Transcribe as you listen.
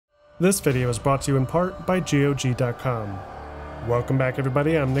This video is brought to you in part by GOG.com. Welcome back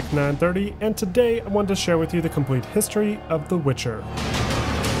everybody, I'm Nick930, and today I wanted to share with you the complete history of The Witcher.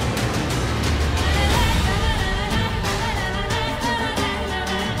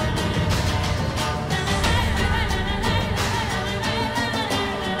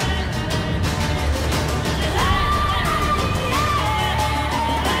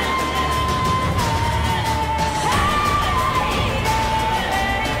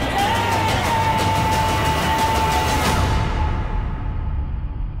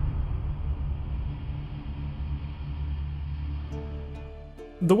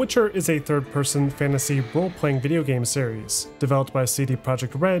 The Witcher is a third-person fantasy role-playing video game series, developed by CD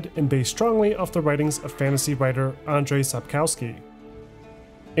Projekt Red and based strongly off the writings of fantasy writer Andrzej Sapkowski.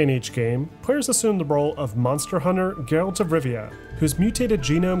 In each game, players assume the role of monster hunter Geralt of Rivia, whose mutated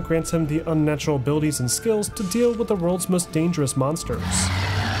genome grants him the unnatural abilities and skills to deal with the world's most dangerous monsters.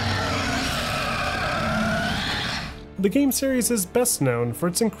 The game series is best known for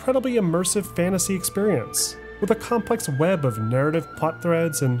its incredibly immersive fantasy experience, with a complex web of narrative plot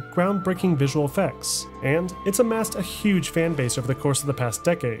threads and groundbreaking visual effects, and it's amassed a huge fanbase over the course of the past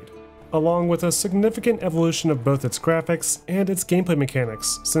decade, along with a significant evolution of both its graphics and its gameplay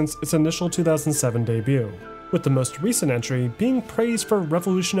mechanics since its initial 2007 debut, with the most recent entry being praised for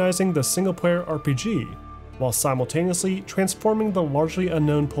revolutionizing the single-player RPG, while simultaneously transforming the largely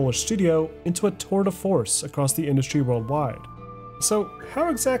unknown Polish studio into a tour de force across the industry worldwide. So how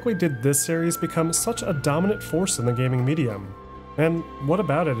exactly did this series become such a dominant force in the gaming medium? And what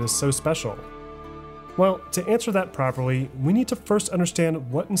about it is so special? Well, to answer that properly, we need to first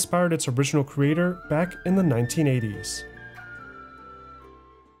understand what inspired its original creator back in the 1980s.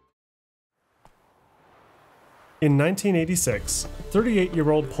 In 1986,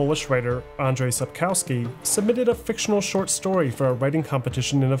 38-year-old Polish writer Andrzej Sapkowski submitted a fictional short story for a writing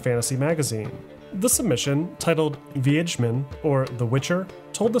competition in a fantasy magazine. The submission, titled Wiedźmin, or The Witcher,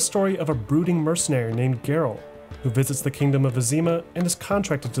 told the story of a brooding mercenary named Geralt, who visits the kingdom of Vizima and is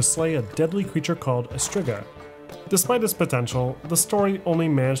contracted to slay a deadly creature called a striga. Despite its potential, the story only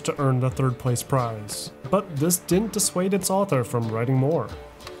managed to earn the third-place prize, but this didn't dissuade its author from writing more.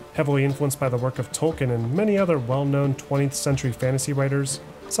 Heavily influenced by the work of Tolkien and many other well-known 20th century fantasy writers,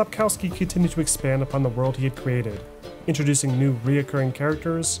 Sapkowski continued to expand upon the world he had created, introducing new reoccurring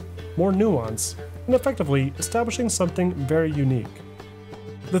characters, more nuance, and effectively establishing something very unique.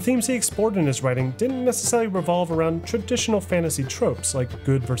 The themes he explored in his writing didn't necessarily revolve around traditional fantasy tropes like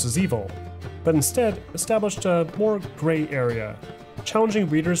good versus evil, but instead established a more gray area, challenging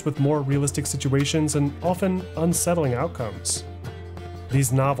readers with more realistic situations and often unsettling outcomes.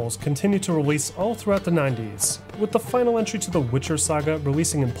 These novels continued to release all throughout the 90s, with the final entry to the Witcher saga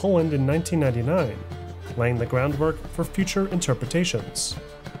releasing in Poland in 1999, laying the groundwork for future interpretations.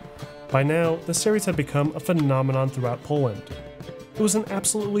 By now, the series had become a phenomenon throughout Poland. It was an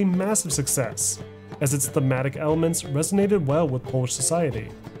absolutely massive success, as its thematic elements resonated well with Polish society.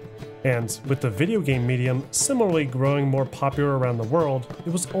 And with the video game medium similarly growing more popular around the world,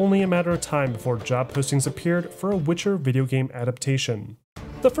 it was only a matter of time before job postings appeared for a Witcher video game adaptation.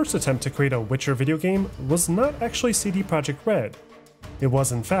 The first attempt to create a Witcher video game was not actually CD Projekt Red. It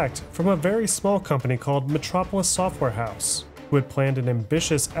was, in fact, from a very small company called Metropolis Software House, who had planned an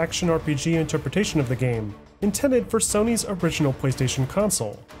ambitious action RPG interpretation of the game, intended for Sony's original PlayStation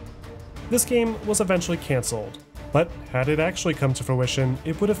console. This game was eventually cancelled, but had it actually come to fruition,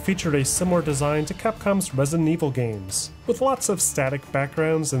 it would have featured a similar design to Capcom's Resident Evil games, with lots of static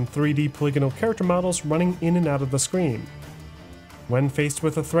backgrounds and 3D polygonal character models running in and out of the screen. When faced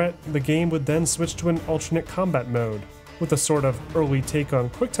with a threat, the game would then switch to an alternate combat mode, with a sort of early take on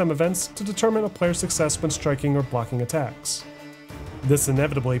QuickTime events to determine a player's success when striking or blocking attacks. This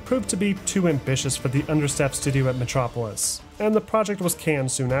inevitably proved to be too ambitious for the understaffed studio at Metropolis, and the project was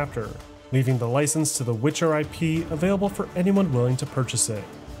canned soon after, leaving the license to the Witcher IP available for anyone willing to purchase it.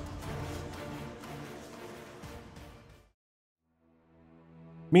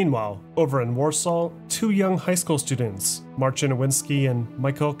 Meanwhile, over in Warsaw, two young high school students, Marcin Nowinski and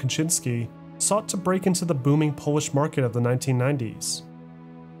Michael Kaczynski, sought to break into the booming Polish market of the 1990s.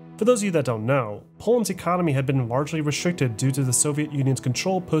 For those of you that don't know, Poland's economy had been largely restricted due to the Soviet Union's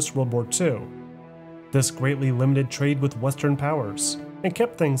control post-World War II. This greatly limited trade with Western powers, and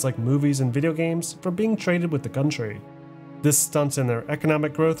kept things like movies and video games from being traded with the country. This stunt in their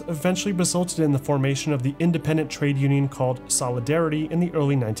economic growth eventually resulted in the formation of the independent trade union called Solidarity in the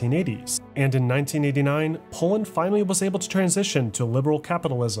early 1980s, and in 1989, Poland finally was able to transition to liberal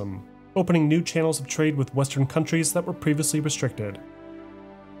capitalism, opening new channels of trade with Western countries that were previously restricted.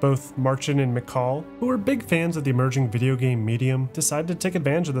 Both Marchand and McCall, who were big fans of the emerging video game medium, decided to take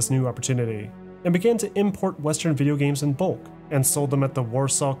advantage of this new opportunity and began to import Western video games in bulk and sold them at the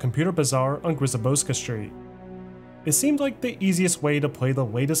Warsaw Computer Bazaar on Gryzybowska Street. It seemed like the easiest way to play the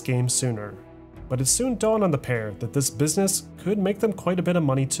latest games sooner, but it soon dawned on the pair that this business could make them quite a bit of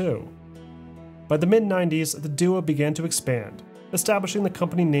money too. By the mid-90s, the duo began to expand, establishing the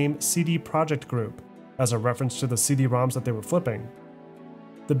company name CD Projekt Group, as a reference to the CD-ROMs that they were flipping.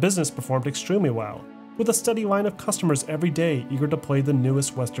 The business performed extremely well, with a steady line of customers every day eager to play the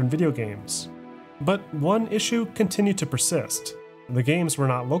newest Western video games. But one issue continued to persist. The games were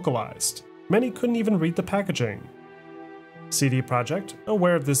not localized. Many couldn't even read the packaging. CD Projekt,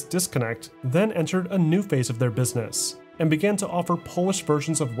 aware of this disconnect, then entered a new phase of their business and began to offer Polish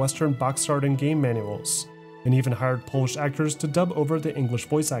versions of Western box art and game manuals, and even hired Polish actors to dub over the English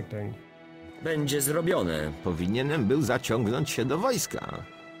voice acting. Będzie zrobione. Powinienem był zaciągnąć się do wojska.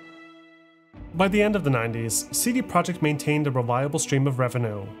 By the end of the 90s, CD Projekt maintained a reliable stream of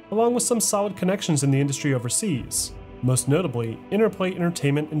revenue, along with some solid connections in the industry overseas, most notably Interplay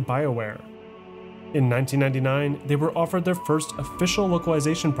Entertainment and BioWare. In 1999, they were offered their first official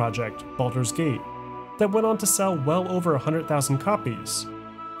localization project, Baldur's Gate, that went on to sell well over 100,000 copies,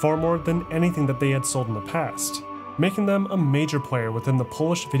 far more than anything that they had sold in the past, making them a major player within the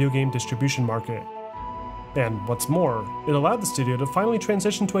Polish video game distribution market. And what's more, it allowed the studio to finally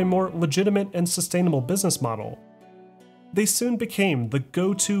transition to a more legitimate and sustainable business model. They soon became the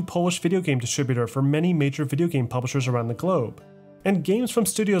go-to Polish video game distributor for many major video game publishers around the globe, and games from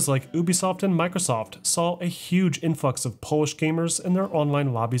studios like Ubisoft and Microsoft saw a huge influx of Polish gamers in their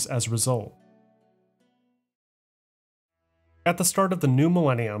online lobbies as a result. At the start of the new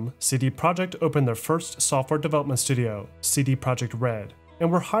millennium, CD Projekt opened their first software development studio, CD Projekt Red,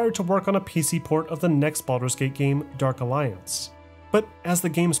 and were hired to work on a PC port of the next Baldur's Gate game, Dark Alliance. But as the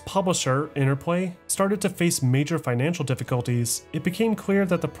game's publisher, Interplay, started to face major financial difficulties, it became clear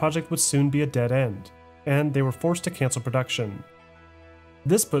that the project would soon be a dead end, and they were forced to cancel production.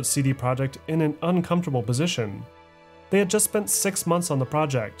 This put CD Projekt in an uncomfortable position. They had just spent 6 months on the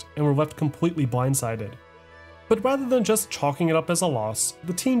project and were left completely blindsided. But rather than just chalking it up as a loss,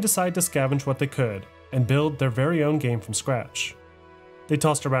 the team decided to scavenge what they could and build their very own game from scratch. They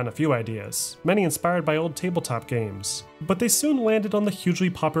tossed around a few ideas, many inspired by old tabletop games, but they soon landed on the hugely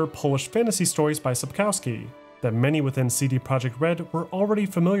popular Polish fantasy stories by Sapkowski that many within CD Projekt Red were already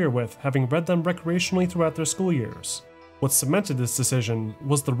familiar with, having read them recreationally throughout their school years. What cemented this decision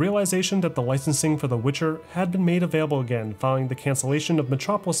was the realization that the licensing for The Witcher had been made available again following the cancellation of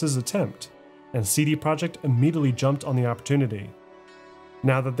Metropolis's attempt, and CD Projekt immediately jumped on the opportunity.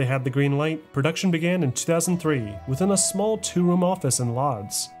 Now that they had the green light, production began in 2003 within a small 2-room office in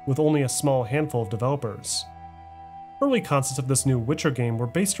Lodz, with only a small handful of developers. Early concepts of this new Witcher game were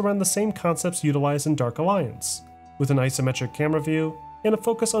based around the same concepts utilized in Dark Alliance, with an isometric camera view and a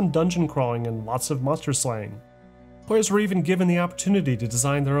focus on dungeon crawling and lots of monster slaying. Players were even given the opportunity to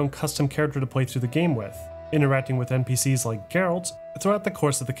design their own custom character to play through the game with, interacting with NPCs like Geralt throughout the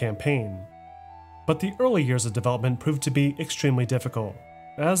course of the campaign. But the early years of development proved to be extremely difficult,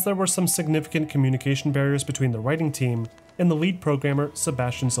 as there were some significant communication barriers between the writing team and the lead programmer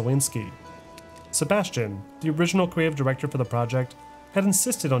Sebastian Zielinski. Sebastian, the original creative director for the project, had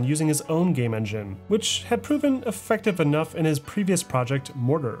insisted on using his own game engine, which had proven effective enough in his previous project,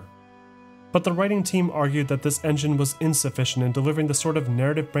 Mortar. But the writing team argued that this engine was insufficient in delivering the sort of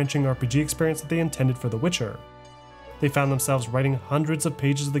narrative-branching RPG experience that they intended for The Witcher. They found themselves writing hundreds of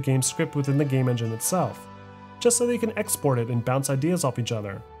pages of the game's script within the game engine itself, just so they can export it and bounce ideas off each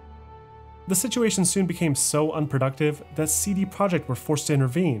other. The situation soon became so unproductive that CD Projekt were forced to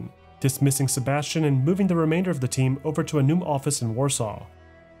intervene, dismissing Sebastian and moving the remainder of the team over to a new office in Warsaw.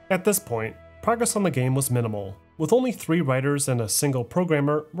 At this point, progress on the game was minimal, with only 3 writers and a single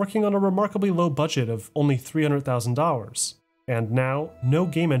programmer working on a remarkably low budget of only $300,000, and now no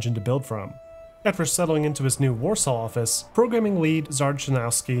game engine to build from. After settling into his new Warsaw office, programming lead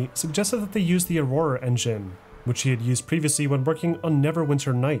Zardzhanowski suggested that they use the Aurora engine, which he had used previously when working on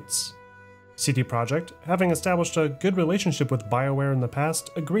Neverwinter Nights. CD Projekt, having established a good relationship with BioWare in the past,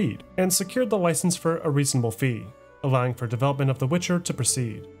 agreed, and secured the license for a reasonable fee, allowing for development of The Witcher to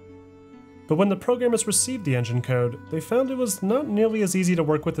proceed. But when the programmers received the engine code, they found it was not nearly as easy to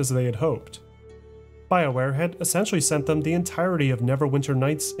work with as they had hoped. BioWare had essentially sent them the entirety of Neverwinter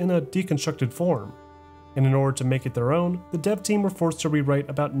Nights in a deconstructed form, and in order to make it their own, the dev team were forced to rewrite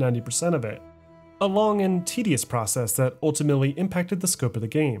about 90% of it, a long and tedious process that ultimately impacted the scope of the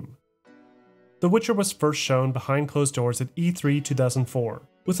game. The Witcher was first shown behind closed doors at E3 2004,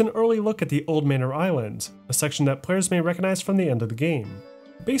 with an early look at the Old Manor Island, a section that players may recognize from the end of the game.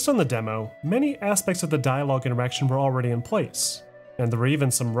 Based on the demo, many aspects of the dialogue interaction were already in place, and there were even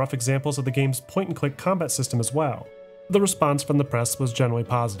some rough examples of the game's point-and-click combat system as well. The response from the press was generally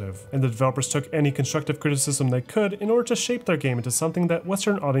positive, and the developers took any constructive criticism they could in order to shape their game into something that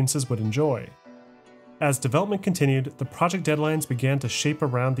Western audiences would enjoy. As development continued, the project deadlines began to shape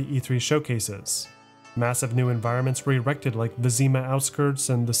around the E3 showcases. Massive new environments were erected like Vizima outskirts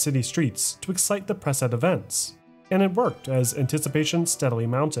and the city streets to excite the press at events, and it worked as anticipation steadily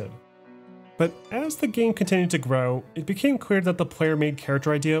mounted. But as the game continued to grow, it became clear that the player-made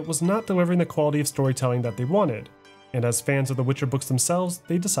character idea was not delivering the quality of storytelling that they wanted, and as fans of the Witcher books themselves,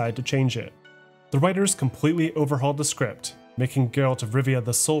 they decided to change it. The writers completely overhauled the script, making Geralt of Rivia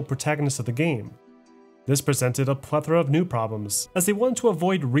the sole protagonist of the game. This presented a plethora of new problems, as they wanted to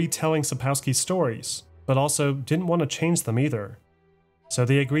avoid retelling Sapkowski's stories, but also didn't want to change them either. So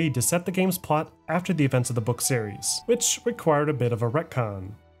they agreed to set the game's plot after the events of the book series, which required a bit of a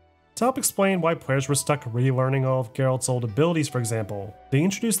retcon. To help explain why players were stuck relearning all of Geralt's old abilities, for example, they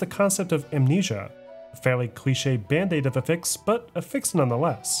introduced the concept of amnesia, a fairly cliché band-aid of a fix, but a fix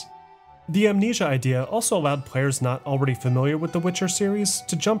nonetheless. The amnesia idea also allowed players not already familiar with the Witcher series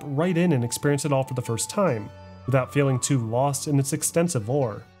to jump right in and experience it all for the first time, without feeling too lost in its extensive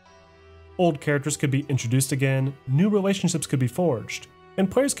lore. Old characters could be introduced again, new relationships could be forged,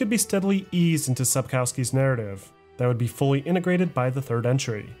 and players could be steadily eased into Sapkowski's narrative that would be fully integrated by the third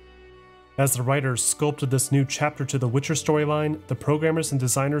entry. As the writers sculpted this new chapter to the Witcher storyline, the programmers and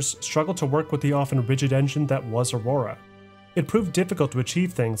designers struggled to work with the often rigid engine that was Aurora. It proved difficult to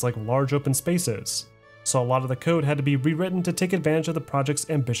achieve things like large open spaces, so a lot of the code had to be rewritten to take advantage of the project's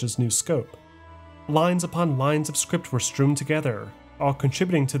ambitious new scope. Lines upon lines of script were strewn together, all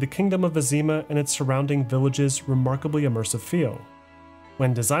contributing to the Kingdom of Vizima and its surrounding villages' remarkably immersive feel.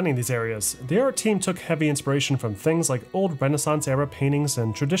 When designing these areas, the art team took heavy inspiration from things like old Renaissance-era paintings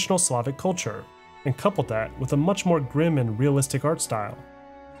and traditional Slavic culture, and coupled that with a much more grim and realistic art style.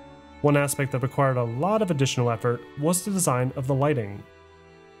 One aspect that required a lot of additional effort was the design of the lighting.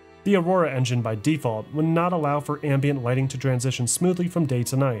 The Aurora engine by default would not allow for ambient lighting to transition smoothly from day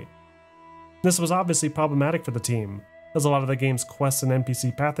to night. This was obviously problematic for the team, as a lot of the game's quests and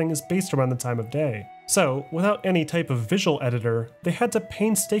NPC pathing is based around the time of day. So, without any type of visual editor, they had to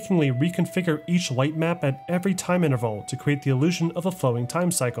painstakingly reconfigure each light map at every time interval to create the illusion of a flowing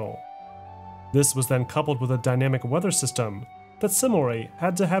time cycle. This was then coupled with a dynamic weather system that similarly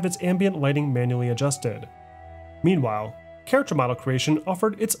had to have its ambient lighting manually adjusted. Meanwhile, character model creation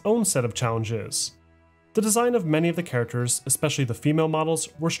offered its own set of challenges. The design of many of the characters, especially the female models,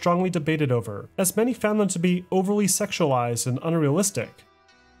 were strongly debated over, as many found them to be overly sexualized and unrealistic.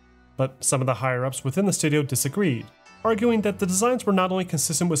 But some of the higher-ups within the studio disagreed, arguing that the designs were not only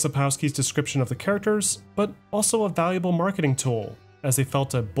consistent with Sapkowski's description of the characters, but also a valuable marketing tool, as they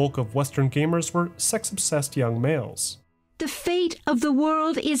felt a bulk of Western gamers were sex-obsessed young males. The fate of the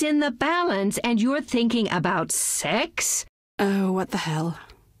world is in the balance, and you're thinking about sex? Oh, what the hell.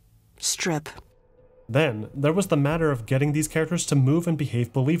 Strip. Then, there was the matter of getting these characters to move and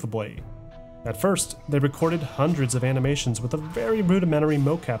behave believably. At first, they recorded hundreds of animations with a very rudimentary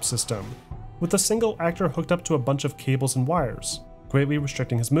mocap system, with a single actor hooked up to a bunch of cables and wires, greatly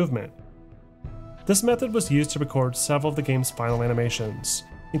restricting his movement. This method was used to record several of the game's final animations,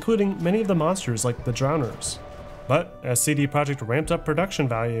 including many of the monsters like the Drowners. But as CD Projekt ramped up production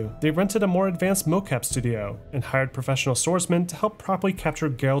value, they rented a more advanced mocap studio and hired professional swordsmen to help properly capture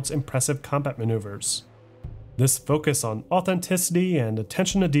Geralt's impressive combat maneuvers. This focus on authenticity and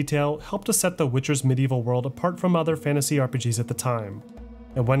attention to detail helped to set The Witcher's medieval world apart from other fantasy RPGs at the time,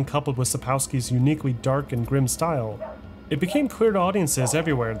 and when coupled with Sapkowski's uniquely dark and grim style, it became clear to audiences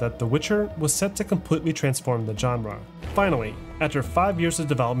everywhere that The Witcher was set to completely transform the genre. Finally, after 5 years of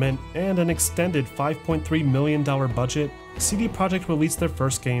development and an extended $5.3 million budget, CD Projekt released their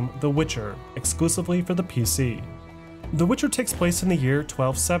first game, The Witcher, exclusively for the PC. The Witcher takes place in the year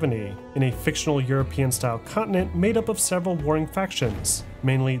 1270, in a fictional European-style continent made up of several warring factions,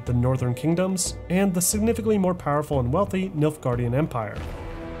 mainly the Northern Kingdoms and the significantly more powerful and wealthy Nilfgaardian Empire.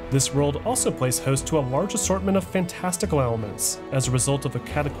 This world also plays host to a large assortment of fantastical elements, as a result of a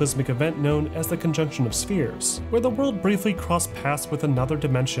cataclysmic event known as the Conjunction of Spheres, where the world briefly crossed paths with another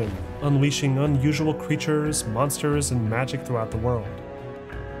dimension, unleashing unusual creatures, monsters, and magic throughout the world.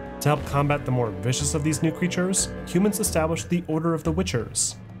 To help combat the more vicious of these new creatures, humans established the Order of the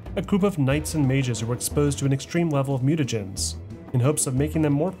Witchers, a group of knights and mages who were exposed to an extreme level of mutagens, in hopes of making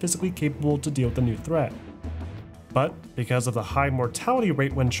them more physically capable to deal with the new threat. But because of the high mortality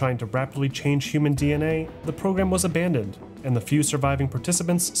rate when trying to rapidly change human DNA, the program was abandoned, and the few surviving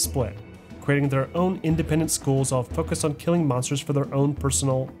participants split, creating their own independent schools all focused on killing monsters for their own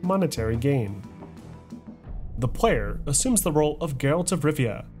personal, monetary gain. The player assumes the role of Geralt of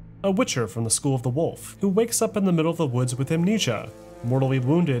Rivia, a witcher from the School of the Wolf, who wakes up in the middle of the woods with amnesia, mortally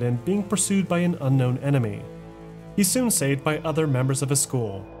wounded and being pursued by an unknown enemy. He's soon saved by other members of his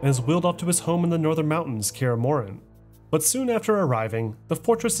school, and is wheeled off to his home in the northern mountains, Kaer Morhen. But soon after arriving, the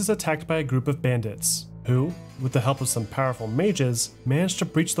fortress is attacked by a group of bandits, who, with the help of some powerful mages, manage to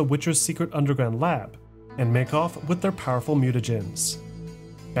breach the Witcher's secret underground lab, and make off with their powerful mutagens.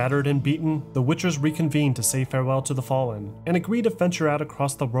 Battered and beaten, the Witchers reconvene to say farewell to the Fallen, and agree to venture out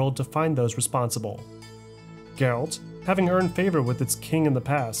across the world to find those responsible. Geralt, having earned favor with its king in the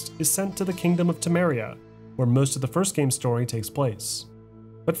past, is sent to the Kingdom of Temeria, where most of the first game's story takes place.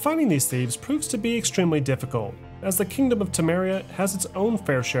 But finding these thieves proves to be extremely difficult, as the Kingdom of Temeria has its own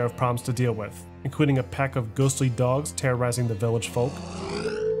fair share of problems to deal with, including a pack of ghostly dogs terrorizing the village folk,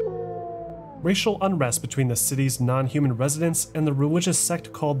 racial unrest between the city's non-human residents and the religious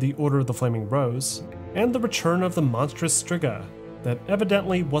sect called the Order of the Flaming Rose, and the return of the monstrous Striga, that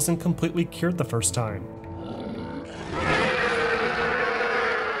evidently wasn't completely cured the first time.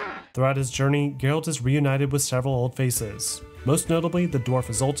 Throughout his journey, Geralt is reunited with several old faces, most notably the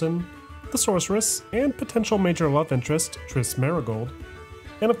dwarf Zoltan, the sorceress, and potential major love interest, Triss Merigold,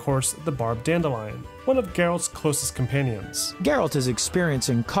 and of course, the Barb Dandelion, one of Geralt's closest companions. Geralt is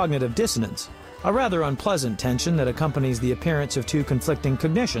experiencing cognitive dissonance, a rather unpleasant tension that accompanies the appearance of two conflicting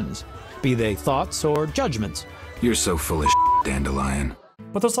cognitions, be they thoughts or judgments. You're so full of Dandelion.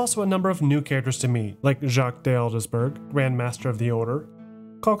 But there's also a number of new characters to meet, like Jacques de Aldesberg, Grand Master of the Order,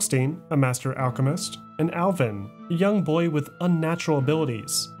 Kalkstein, a master alchemist, and Alvin, a young boy with unnatural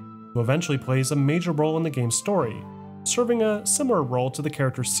abilities, who eventually plays a major role in the game's story, serving a similar role to the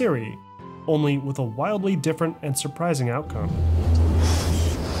character Ciri, only with a wildly different and surprising outcome.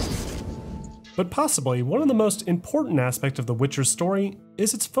 But possibly one of the most important aspects of The Witcher's story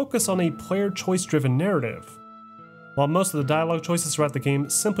is its focus on a player choice-driven narrative. While most of the dialogue choices throughout the game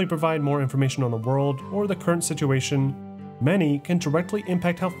simply provide more information on the world or the current situation, many can directly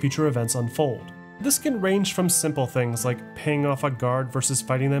impact how future events unfold. This can range from simple things like paying off a guard versus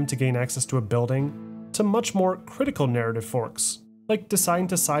fighting them to gain access to a building, to much more critical narrative forks, like deciding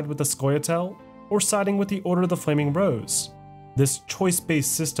to side with the Scoia'tael or siding with the Order of the Flaming Rose. This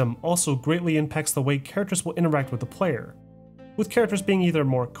choice-based system also greatly impacts the way characters will interact with the player, with characters being either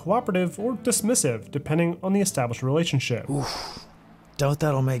more cooperative or dismissive depending on the established relationship. Oof. Doubt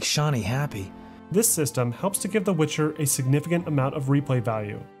that'll make Shani happy. This system helps to give The Witcher a significant amount of replay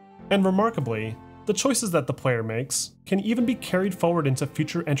value, and remarkably, the choices that the player makes can even be carried forward into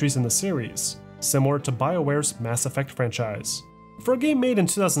future entries in the series, similar to BioWare's Mass Effect franchise. For a game made in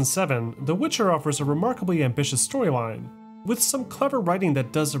 2007, The Witcher offers a remarkably ambitious storyline, with some clever writing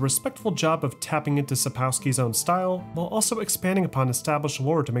that does a respectful job of tapping into Sapkowski's own style, while also expanding upon established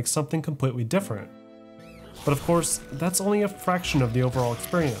lore to make something completely different. But of course, that's only a fraction of the overall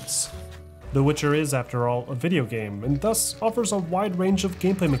experience. The Witcher is, after all, a video game, and thus offers a wide range of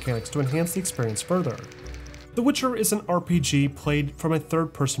gameplay mechanics to enhance the experience further. The Witcher is an RPG played from a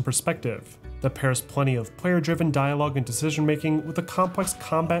third-person perspective that pairs plenty of player-driven dialogue and decision-making with a complex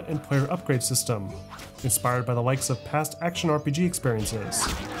combat and player upgrade system, inspired by the likes of past action RPG experiences.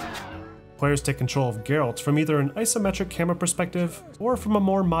 Players take control of Geralt from either an isometric camera perspective or from a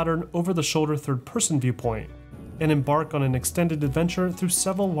more modern, over-the-shoulder third-person viewpoint, and embark on an extended adventure through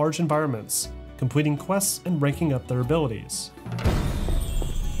several large environments, completing quests and ranking up their abilities.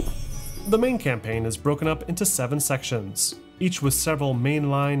 The main campaign is broken up into 7 sections, each with several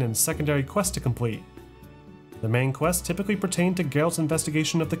mainline and secondary quests to complete. The main quests typically pertain to Geralt's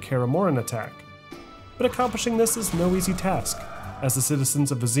investigation of the Kaer Morhen attack, but accomplishing this is no easy task, as the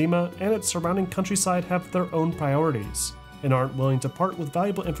citizens of Vizima and its surrounding countryside have their own priorities, and aren't willing to part with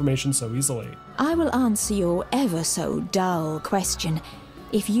valuable information so easily. I will answer your ever so dull question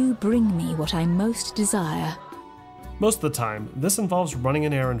if you bring me what I most desire. Most of the time, this involves running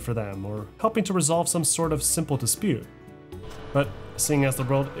an errand for them, or helping to resolve some sort of simple dispute. But seeing as the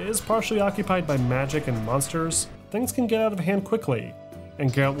world is partially occupied by magic and monsters, things can get out of hand quickly,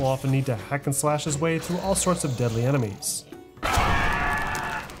 and Geralt will often need to hack and slash his way through all sorts of deadly enemies.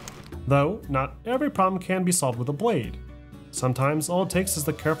 Though, not every problem can be solved with a blade. Sometimes all it takes is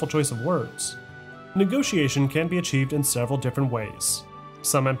the careful choice of words. Negotiation can be achieved in several different ways.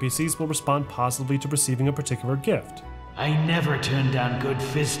 Some NPCs will respond positively to receiving a particular gift, I never turn down good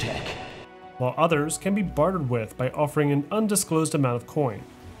Fizztech. while others can be bartered with by offering an undisclosed amount of coin.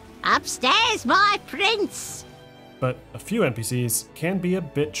 Upstairs, my prince! But a few NPCs can be a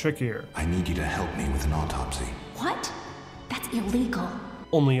bit trickier. I need you to help me with an autopsy. What? That's illegal.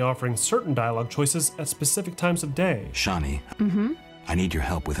 only offering certain dialogue choices at specific times of day. Shani, I need your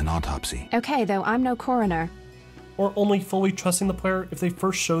help with an autopsy. Okay, though I'm no coroner. Or only fully trusting the player if they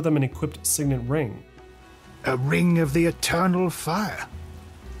first show them an equipped signet ring. A ring of the eternal fire.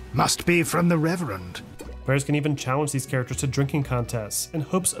 Must be from the Reverend. Players can even challenge these characters to drinking contests in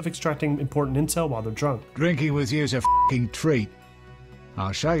hopes of extracting important intel while they're drunk. Drinking with you's a f***ing treat.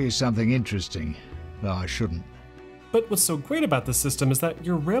 I'll show you something interesting, though I shouldn't. But what's so great about this system is that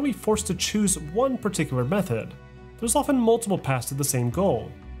you're rarely forced to choose one particular method. There's often multiple paths to the same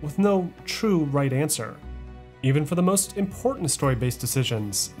goal, with no true right answer. Even for the most important story-based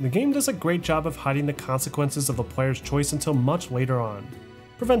decisions, the game does a great job of hiding the consequences of the player's choice until much later on,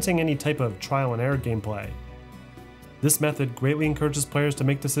 preventing any type of trial and error gameplay. This method greatly encourages players to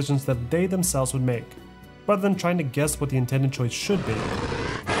make decisions that they themselves would make, rather than trying to guess what the intended choice should be.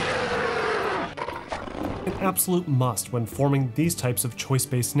 An absolute must when forming these types of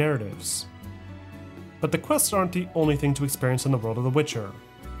choice-based narratives. But the quests aren't the only thing to experience in the world of The Witcher.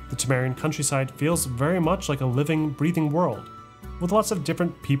 The Temerian countryside feels very much like a living, breathing world, with lots of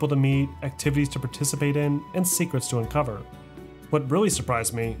different people to meet, activities to participate in, and secrets to uncover. What really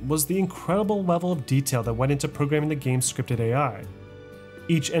surprised me was the incredible level of detail that went into programming the game's scripted AI.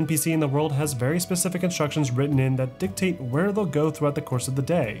 Each NPC in the world has very specific instructions written in that dictate where they'll go throughout the course of the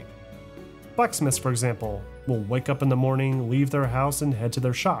day. Blacksmiths, for example, will wake up in the morning, leave their house, and head to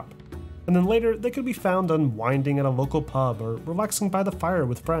their shop. And then later, they could be found unwinding at a local pub or relaxing by the fire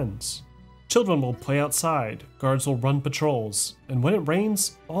with friends. Children will play outside, guards will run patrols, and when it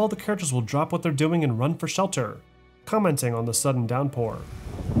rains, all the characters will drop what they're doing and run for shelter, commenting on the sudden downpour.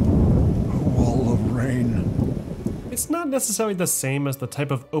 A wall of rain. It's not necessarily the same as the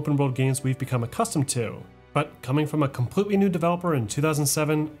type of open-world games we've become accustomed to, but coming from a completely new developer in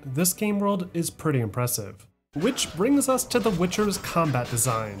 2007, this game world is pretty impressive. Which brings us to The Witcher's combat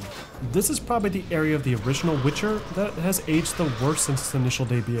design. This is probably the area of the original Witcher that has aged the worst since its initial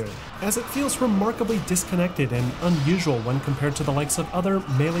debut, as it feels remarkably disconnected and unusual when compared to the likes of other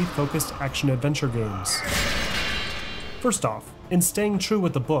melee-focused action-adventure games. First off, in staying true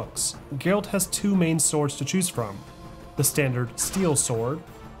with the books, Geralt has two main swords to choose from. The standard steel sword,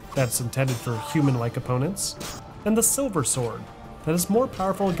 that's intended for human-like opponents, and the silver sword, that is more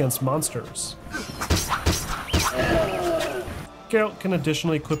powerful against monsters. Geralt can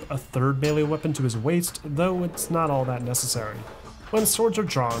additionally equip a third melee weapon to his waist, though it's not all that necessary. When swords are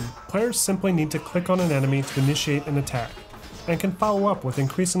drawn, players simply need to click on an enemy to initiate an attack, and can follow up with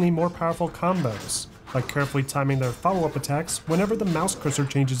increasingly more powerful combos, by carefully timing their follow-up attacks whenever the mouse cursor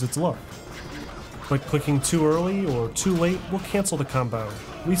changes its look. But clicking too early or too late will cancel the combo,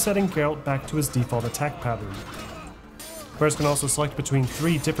 resetting Geralt back to his default attack pattern. Players can also select between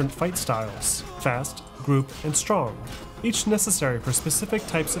 3 different fight styles: fast, group, and strong, each necessary for specific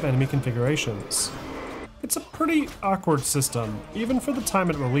types of enemy configurations. It's a pretty awkward system, even for the time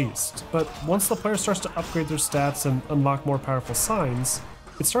it released, but once the player starts to upgrade their stats and unlock more powerful signs,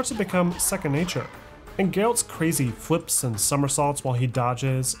 it starts to become second nature. And Geralt's crazy flips and somersaults while he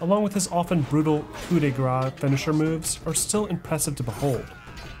dodges, along with his often brutal coup de grace finisher moves, are still impressive to behold.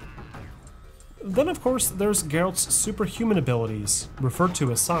 Then of course there's Geralt's superhuman abilities, referred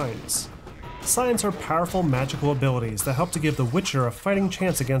to as signs. Signs are powerful magical abilities that help to give the Witcher a fighting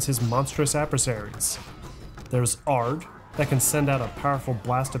chance against his monstrous adversaries. There's Ard, that can send out a powerful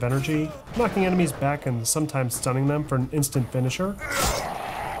blast of energy, knocking enemies back and sometimes stunning them for an instant finisher.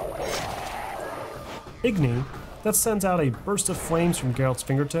 Igni, that sends out a burst of flames from Geralt's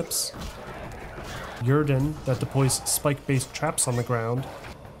fingertips. Yrden, that deploys spike-based traps on the ground.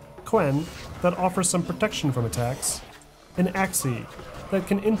 Quen, that offers some protection from attacks. And Axii, that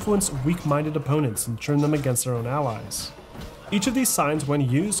can influence weak-minded opponents and turn them against their own allies. Each of these signs, when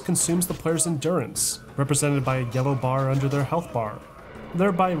used, consumes the player's endurance, represented by a yellow bar under their health bar,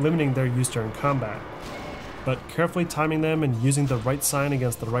 thereby limiting their use during combat. But carefully timing them and using the right sign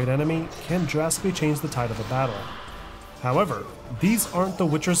against the right enemy can drastically change the tide of a battle. However, these aren't the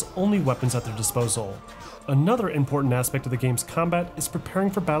Witcher's only weapons at their disposal. Another important aspect of the game's combat is preparing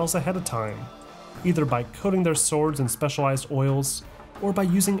for battles ahead of time, either by coating their swords in specialized oils, or by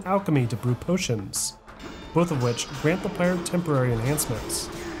using alchemy to brew potions, both of which grant the player temporary enhancements.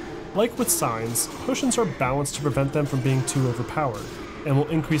 Like with signs, potions are balanced to prevent them from being too overpowered, and will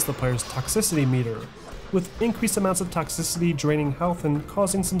increase the player's toxicity meter, with increased amounts of toxicity draining health and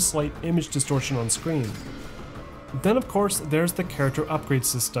causing some slight image distortion on screen. Then of course there's the character upgrade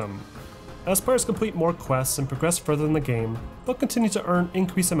system. As players complete more quests and progress further in the game, they'll continue to earn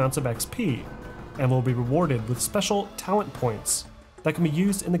increased amounts of XP, and will be rewarded with special talent points that can be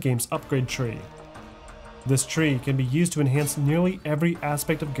used in the game's upgrade tree. This tree can be used to enhance nearly every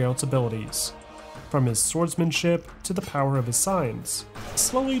aspect of Geralt's abilities, from his swordsmanship to the power of his signs,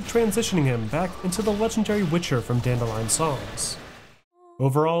 slowly transitioning him back into the legendary Witcher from Dandelion songs.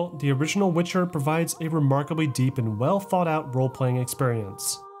 Overall, the original Witcher provides a remarkably deep and well thought out role-playing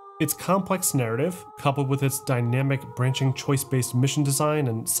experience. Its complex narrative, coupled with its dynamic, branching choice-based mission design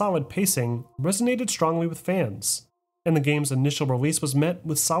and solid pacing, resonated strongly with fans, and the game's initial release was met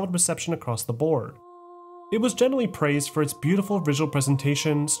with solid reception across the board. It was generally praised for its beautiful visual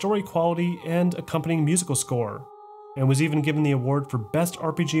presentation, story quality, and accompanying musical score, and was even given the award for Best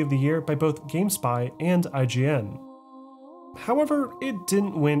RPG of the Year by both GameSpy and IGN. However, it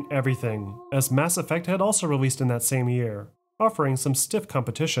didn't win everything, as Mass Effect had also released in that same year, offering some stiff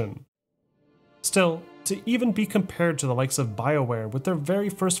competition. Still, to even be compared to the likes of BioWare with their very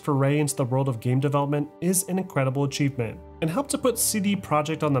first foray into the world of game development is an incredible achievement, and helped to put CD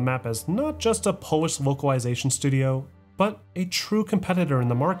Projekt on the map as not just a Polish localization studio, but a true competitor in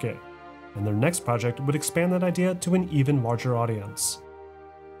the market, and their next project would expand that idea to an even larger audience.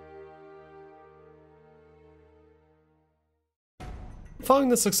 Following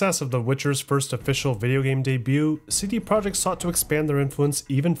the success of The Witcher's first official video game debut, CD Projekt sought to expand their influence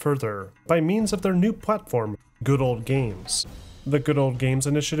even further by means of their new platform, Good Old Games. The Good Old Games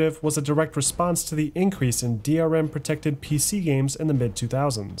initiative was a direct response to the increase in DRM-protected PC games in the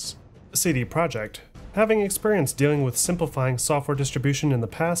mid-2000s. CD Projekt, having experience dealing with simplifying software distribution in the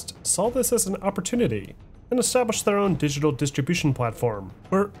past, saw this as an opportunity and established their own digital distribution platform,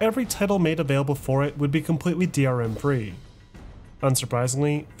 where every title made available for it would be completely DRM-free.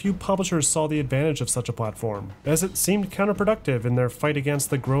 Unsurprisingly, few publishers saw the advantage of such a platform, as it seemed counterproductive in their fight against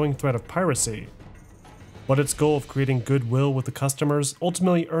the growing threat of piracy. But its goal of creating goodwill with the customers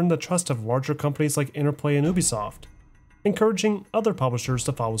ultimately earned the trust of larger companies like Interplay and Ubisoft, encouraging other publishers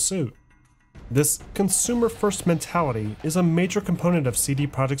to follow suit. This consumer-first mentality is a major component of CD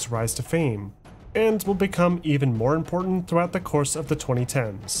Projekt's rise to fame, and will become even more important throughout the course of the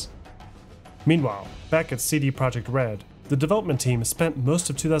 2010s. Meanwhile, back at CD Projekt Red, the development team spent most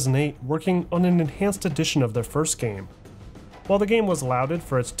of 2008 working on an enhanced edition of their first game. While the game was lauded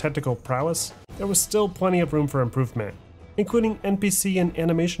for its technical prowess, there was still plenty of room for improvement, including NPC and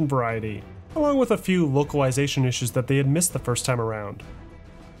animation variety, along with a few localization issues that they had missed the first time around.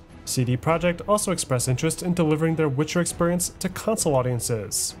 CD Projekt also expressed interest in delivering their Witcher experience to console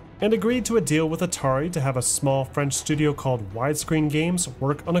audiences, and agreed to a deal with Atari to have a small French studio called Widescreen Games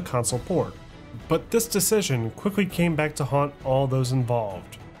work on a console port. But this decision quickly came back to haunt all those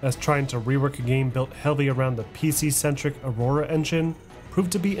involved, as trying to rework a game built heavily around the PC-centric Aurora engine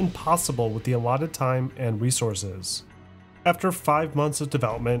proved to be impossible with the allotted time and resources. After 5 months of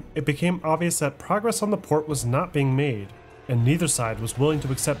development, it became obvious that progress on the port was not being made, and neither side was willing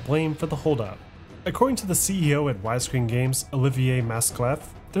to accept blame for the holdup. According to the CEO at Widescreen Games, Olivier Masclef,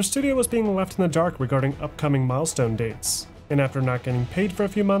 their studio was being left in the dark regarding upcoming milestone dates, and after not getting paid for a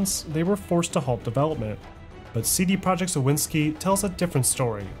few months, they were forced to halt development. But CD Projekt Zawinski tells a different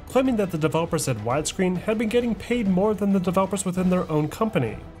story, claiming that the developers at Widescreen had been getting paid more than the developers within their own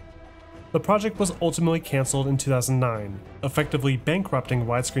company. The project was ultimately cancelled in 2009, effectively bankrupting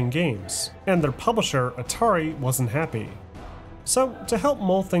Widescreen Games, and their publisher, Atari, wasn't happy. So, to help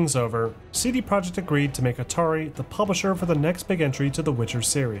mull things over, CD Projekt agreed to make Atari the publisher for the next big entry to the Witcher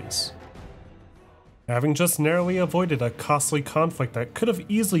series. Having just narrowly avoided a costly conflict that could have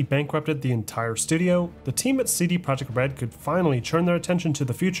easily bankrupted the entire studio, the team at CD Projekt Red could finally turn their attention to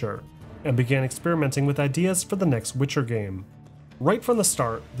the future, and began experimenting with ideas for the next Witcher game. Right from the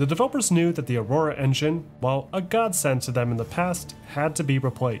start, the developers knew that the Aurora engine, while a godsend to them in the past, had to be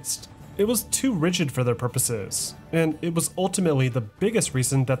replaced. It was too rigid for their purposes, and it was ultimately the biggest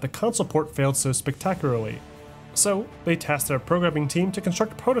reason that the console port failed so spectacularly. So, they tasked their programming team to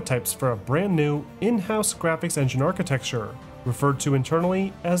construct prototypes for a brand new, in-house graphics engine architecture, referred to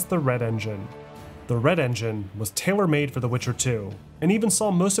internally as the Red Engine. The Red Engine was tailor-made for The Witcher 2, and even saw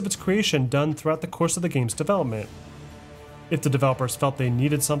most of its creation done throughout the course of the game's development. If the developers felt they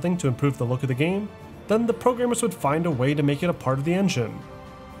needed something to improve the look of the game, then the programmers would find a way to make it a part of the engine.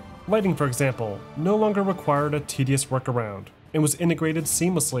 Lighting, for example, no longer required a tedious workaround, and was integrated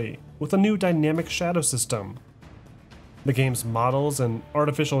seamlessly with a new dynamic shadow system. The game's models and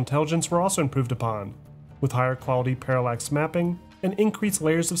artificial intelligence were also improved upon, with higher quality parallax mapping and increased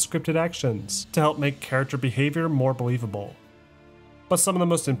layers of scripted actions to help make character behavior more believable. But some of the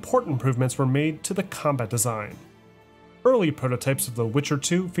most important improvements were made to the combat design. Early prototypes of The Witcher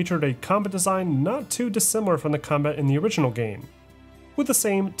 2 featured a combat design not too dissimilar from the combat in the original game, with the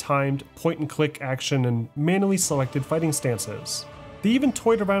same timed point-and-click action and manually selected fighting stances. They even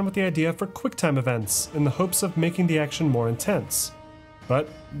toyed around with the idea for QuickTime events in the hopes of making the action more intense. But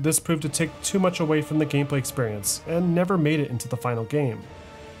this proved to take too much away from the gameplay experience and never made it into the final game.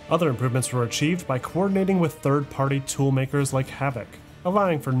 Other improvements were achieved by coordinating with third-party toolmakers like Havok,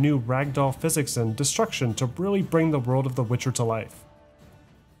 allowing for new ragdoll physics and destruction to really bring the world of The Witcher to life.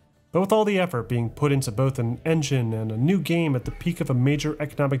 But with all the effort being put into both an engine and a new game at the peak of a major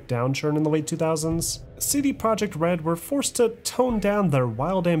economic downturn in the late 2000s, CD Projekt Red were forced to tone down their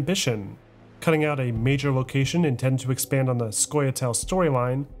wild ambition, cutting out a major location intended to expand on the Scoia'tael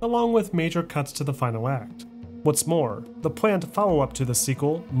storyline, along with major cuts to the final act. What's more, the planned follow-up to the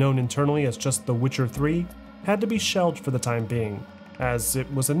sequel, known internally as just The Witcher 3, had to be shelved for the time being, as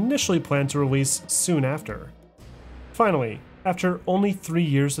it was initially planned to release soon after. Finally, after only 3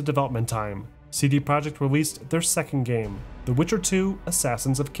 years of development time, CD Projekt released their second game, The Witcher 2: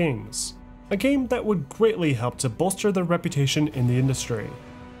 Assassins of Kings, a game that would greatly help to bolster their reputation in the industry.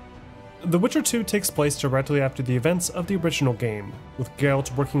 The Witcher 2 takes place directly after the events of the original game, with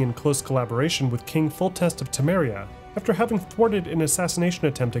Geralt working in close collaboration with King Foltest of Temeria after having thwarted an assassination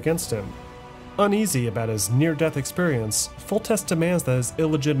attempt against him. Uneasy about his near-death experience, Foltest demands that his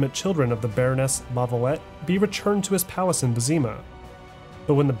illegitimate children of the Baroness Lavalette be returned to his palace in Vizima.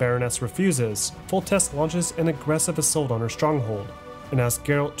 But when the Baroness refuses, Foltest launches an aggressive assault on her stronghold, and asks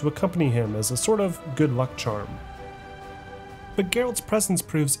Geralt to accompany him as a sort of good luck charm. But Geralt's presence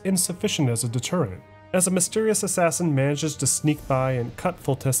proves insufficient as a deterrent, as a mysterious assassin manages to sneak by and cut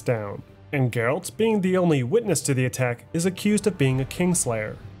Foltest down, and Geralt, being the only witness to the attack, is accused of being a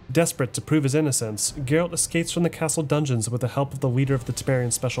Kingslayer. Desperate to prove his innocence, Geralt escapes from the castle dungeons with the help of the leader of the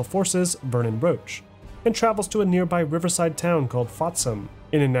Temerian Special Forces, Vernon Roche, and travels to a nearby riverside town called Flotsam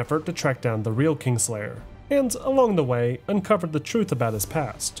in an effort to track down the real Kingslayer, and along the way, uncover the truth about his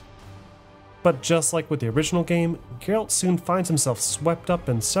past. But just like with the original game, Geralt soon finds himself swept up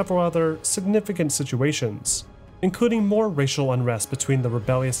in several other significant situations, including more racial unrest between the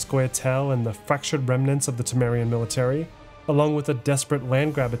rebellious Scoia'tael and the fractured remnants of the Temerian military, along with a desperate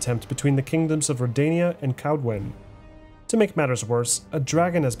land grab attempt between the kingdoms of Redania and Caudwyn. To make matters worse, a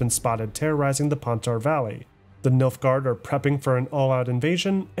dragon has been spotted terrorizing the Pontar Valley. The Nilfgaard are prepping for an all-out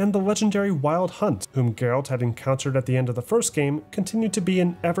invasion, and the legendary Wild Hunt, whom Geralt had encountered at the end of the first game, continue to be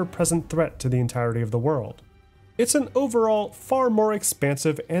an ever-present threat to the entirety of the world. It's an overall far more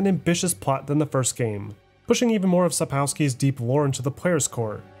expansive and ambitious plot than the first game, pushing even more of Sapkowski's deep lore into the player's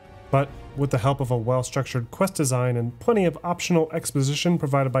court. But with the help of a well-structured quest design and plenty of optional exposition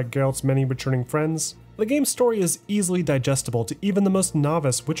provided by Geralt's many returning friends, the game's story is easily digestible to even the most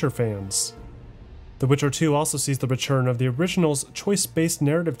novice Witcher fans. The Witcher 2 also sees the return of the original's choice-based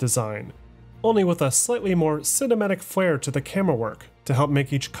narrative design, only with a slightly more cinematic flair to the camera work to help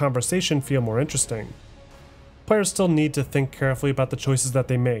make each conversation feel more interesting. Players still need to think carefully about the choices that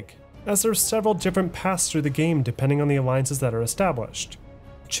they make, as there are several different paths through the game depending on the alliances that are established.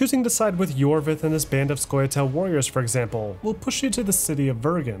 Choosing to side with Yorvith and his band of Scoia'tael warriors, for example, will push you to the city of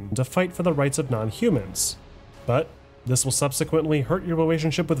Vergen to fight for the rights of non-humans. But this will subsequently hurt your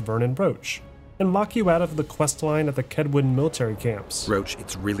relationship with Vernon Roche, and lock you out of the quest line at the Kedwin military camps. Roche,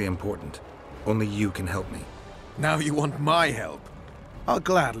 it's really important. Only you can help me. Now you want my help? I'll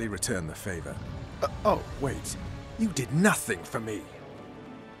gladly return the favor. Oh, wait. You did nothing for me.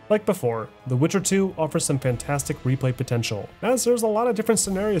 Like before, The Witcher 2 offers some fantastic replay potential, as there's a lot of different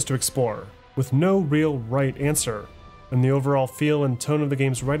scenarios to explore, with no real right answer, and the overall feel and tone of the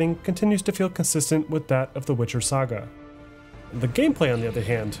game's writing continues to feel consistent with that of the Witcher saga. The gameplay, on the other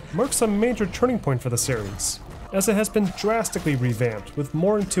hand, marks a major turning point for the series, as it has been drastically revamped with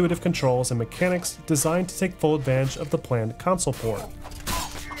more intuitive controls and mechanics designed to take full advantage of the planned console port.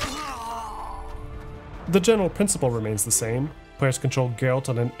 The general principle remains the same. Players control Geralt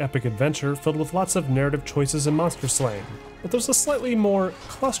on an epic adventure filled with lots of narrative choices and monster slaying, but there's a slightly more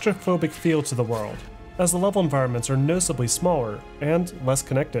claustrophobic feel to the world, as the level environments are noticeably smaller and less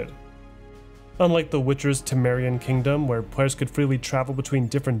connected. Unlike The Witcher's Temerian kingdom, where players could freely travel between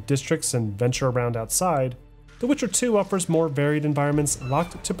different districts and venture around outside, The Witcher 2 offers more varied environments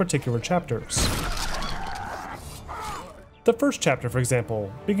locked to particular chapters. The first chapter, for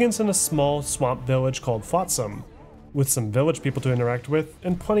example, begins in a small swamp village called Flotsam, with some village people to interact with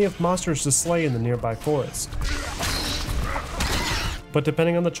and plenty of monsters to slay in the nearby forest. But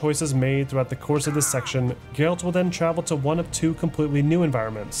depending on the choices made throughout the course of this section, Geralt will then travel to one of two completely new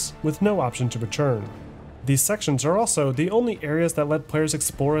environments, with no option to return. These sections are also the only areas that let players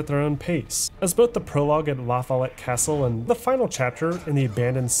explore at their own pace, as both the prologue at La Follette Castle and the final chapter in the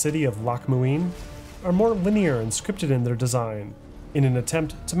abandoned city of Loch Muin are more linear and scripted in their design, in an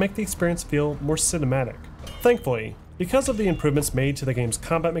attempt to make the experience feel more cinematic. Thankfully, Because of the improvements made to the game's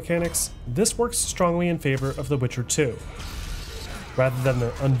combat mechanics, this works strongly in favor of The Witcher 2. Rather than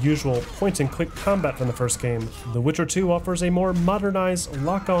the unusual point-and-click combat from the first game, The Witcher 2 offers a more modernized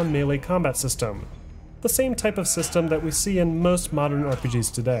lock-on melee combat system, the same type of system that we see in most modern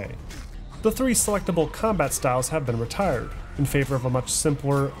RPGs today. The 3 selectable combat styles have been retired, in favor of a much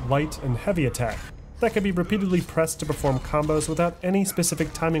simpler light and heavy attack that can be repeatedly pressed to perform combos without any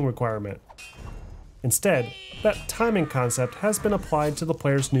specific timing requirement. Instead, that timing concept has been applied to the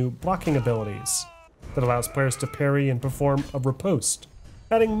player's new blocking abilities, that allows players to parry and perform a riposte,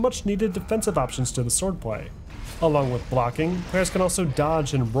 adding much needed defensive options to the swordplay. Along with blocking, players can also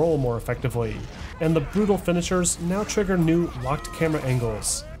dodge and roll more effectively, and the brutal finishers now trigger new locked camera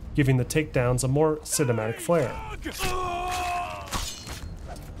angles, giving the takedowns a more cinematic flair.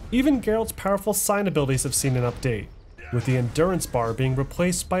 Even Geralt's powerful sign abilities have seen an update, with the endurance bar being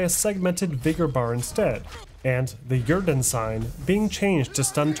replaced by a segmented vigor bar instead, and the Jurden sign being changed to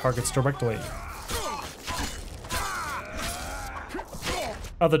stun targets directly.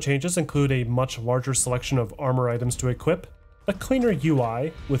 Other changes include a much larger selection of armor items to equip, a cleaner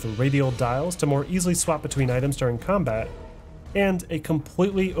UI with radial dials to more easily swap between items during combat, and a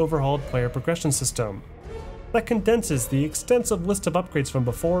completely overhauled player progression system that condenses the extensive list of upgrades from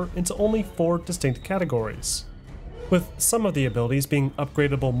before into only 4 distinct categories, with some of the abilities being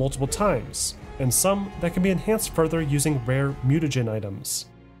upgradable multiple times, and some that can be enhanced further using rare mutagen items.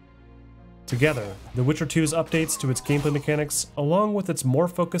 Together, The Witcher 2's updates to its gameplay mechanics, along with its more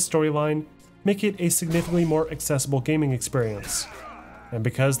focused storyline, make it a significantly more accessible gaming experience. And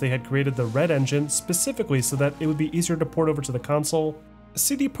because they had created the Red engine specifically so that it would be easier to port over to the console,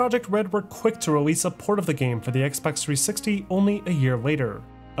 CD Projekt Red were quick to release a port of the game for the Xbox 360 only a year later,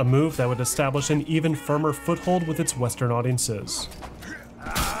 a move that would establish an even firmer foothold with its Western audiences.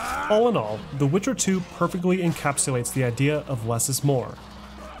 All in all, The Witcher 2 perfectly encapsulates the idea of less is more.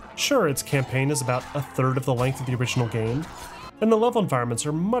 Sure, its campaign is about a third of the length of the original game, and the level environments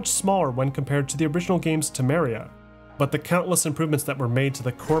are much smaller when compared to the original game's Temeria, but the countless improvements that were made to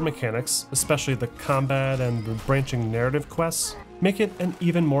the core mechanics, especially the combat and the branching narrative quests, make it an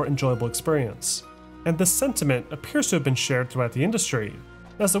even more enjoyable experience. And this sentiment appears to have been shared throughout the industry,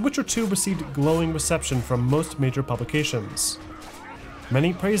 as The Witcher 2 received glowing reception from most major publications.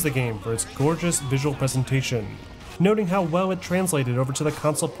 Many praised the game for its gorgeous visual presentation, noting how well it translated over to the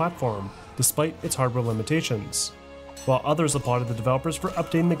console platform, despite its hardware limitations, while others applauded the developers for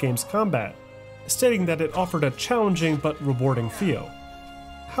updating the game's combat, stating that it offered a challenging but rewarding feel.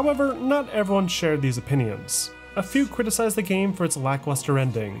 However, not everyone shared these opinions. A few criticized the game for its lackluster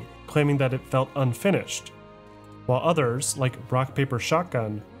ending, claiming that it felt unfinished, while others, like Rock Paper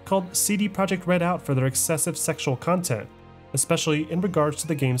Shotgun, called CD Projekt Red out for their excessive sexual content, especially in regards to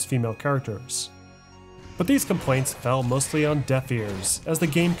the game's female characters. But these complaints fell mostly on deaf ears, as the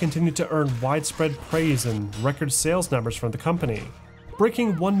game continued to earn widespread praise and record sales numbers from the company,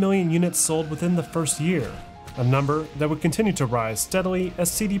 breaking 1 million units sold within the first year, a number that would continue to rise steadily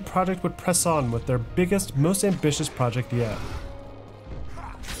as CD Projekt would press on with their biggest, most ambitious project yet.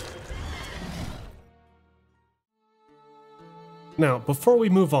 Now, before we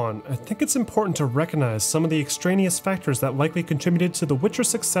move on, I think it's important to recognize some of the extraneous factors that likely contributed to The Witcher's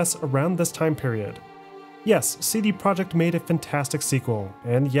success around this time period. Yes, CD Projekt made a fantastic sequel,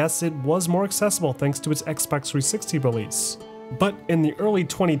 and yes, it was more accessible thanks to its Xbox 360 release. But in the early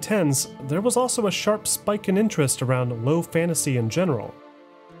 2010s, there was also a sharp spike in interest around low fantasy in general.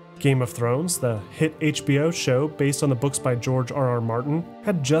 Game of Thrones, the hit HBO show based on the books by George R.R. Martin,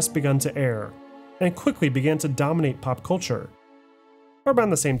 had just begun to air, and quickly began to dominate pop culture.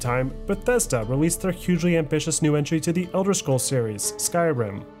 Around the same time, Bethesda released their hugely ambitious new entry to the Elder Scrolls series,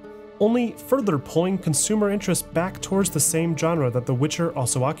 Skyrim, only further pulling consumer interest back towards the same genre that The Witcher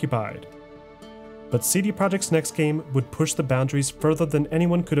also occupied. But CD Projekt's next game would push the boundaries further than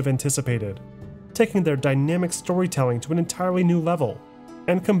anyone could have anticipated, taking their dynamic storytelling to an entirely new level,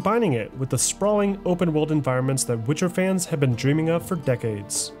 and combining it with the sprawling open-world environments that Witcher fans had been dreaming of for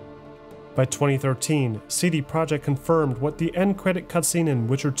decades. By 2013, CD Projekt confirmed what the end credit cutscene in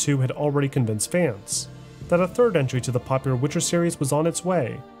Witcher 2 had already convinced fans, that a third entry to the popular Witcher series was on its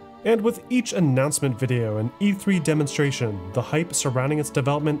way. And with each announcement video and E3 demonstration, the hype surrounding its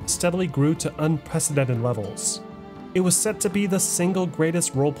development steadily grew to unprecedented levels. It was set to be the single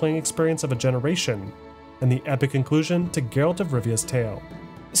greatest role-playing experience of a generation, and the epic conclusion to Geralt of Rivia's tale.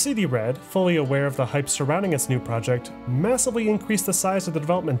 CD Red, fully aware of the hype surrounding its new project, massively increased the size of the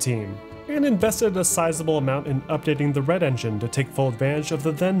development team, and invested a sizable amount in updating the Red engine to take full advantage of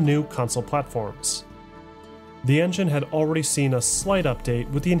the then new console platforms. The engine had already seen a slight update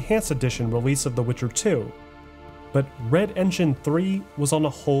with the Enhanced Edition release of The Witcher 2, But Red Engine 3 was on a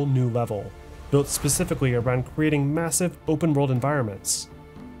whole new level, built specifically around creating massive open-world environments.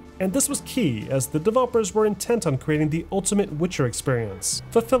 And this was key, as the developers were intent on creating the ultimate Witcher experience,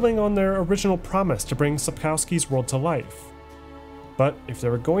 fulfilling on their original promise to bring Sapkowski's world to life. But if they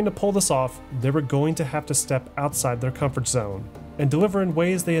were going to pull this off, they were going to have to step outside their comfort zone, and deliver in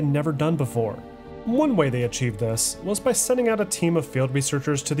ways they had never done before. One way they achieved this was by sending out a team of field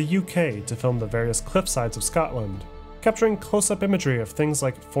researchers to the UK to film the various cliffsides of Scotland, capturing close-up imagery of things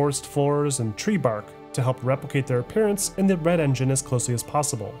like forest floors and tree bark to help replicate their appearance in the Red Engine as closely as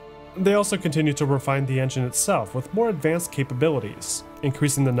possible. They also continued to refine the engine itself with more advanced capabilities,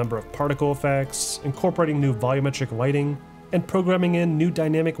 increasing the number of particle effects, incorporating new volumetric lighting, and programming in new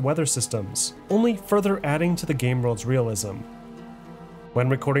dynamic weather systems, only further adding to the game world's realism. When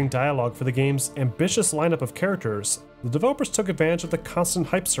recording dialogue for the game's ambitious lineup of characters, the developers took advantage of the constant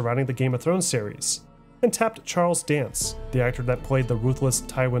hype surrounding the Game of Thrones series, and tapped Charles Dance, the actor that played the ruthless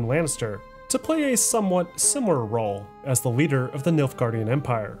Tywin Lannister, to play a somewhat similar role as the leader of the Nilfgaardian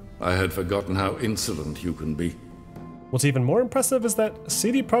Empire. I had forgotten how insolent you can be. What's even more impressive is that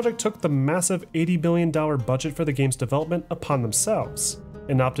CD Projekt took the massive $80 million budget for the game's development upon themselves,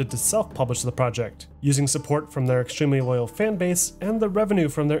 and opted to self-publish the project, using support from their extremely loyal fanbase and the revenue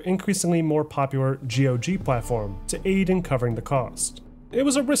from their increasingly more popular GOG platform to aid in covering the cost. It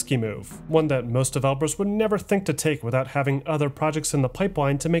was a risky move, one that most developers would never think to take without having other projects in the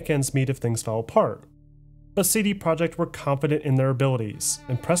pipeline to make ends meet if things fell apart. But CD Projekt were confident in their abilities,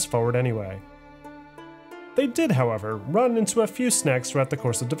 and pressed forward anyway. They did, however, run into a few snags throughout the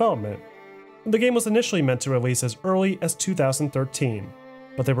course of development. The game was initially meant to release as early as 2013,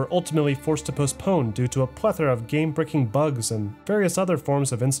 but they were ultimately forced to postpone due to a plethora of game-breaking bugs and various other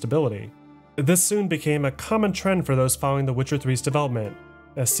forms of instability. This soon became a common trend for those following The Witcher 3's development,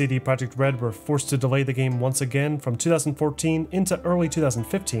 as CD Projekt Red were forced to delay the game once again from 2014 into early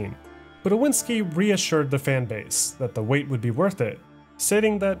 2015. But Owinski reassured the fanbase that the wait would be worth it,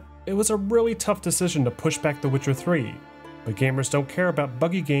 stating that it was a really tough decision to push back The Witcher 3, but gamers don't care about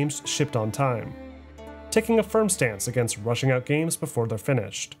buggy games shipped on time, taking a firm stance against rushing out games before they're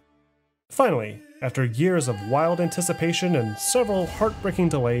finished. Finally, after years of wild anticipation and several heartbreaking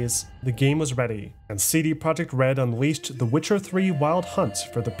delays, the game was ready, and CD Projekt Red unleashed The Witcher 3 Wild Hunt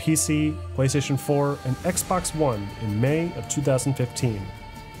for the PC, PlayStation 4, and Xbox One in May of 2015.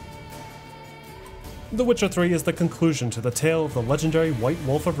 The Witcher 3 is the conclusion to the tale of the legendary White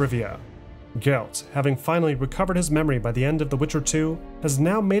Wolf of Rivia. Geralt, having finally recovered his memory by the end of The Witcher 2, has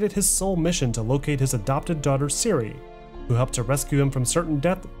now made it his sole mission to locate his adopted daughter Ciri, who helped to rescue him from certain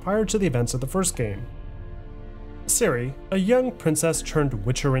death prior to the events of the first game. Ciri, a young princess turned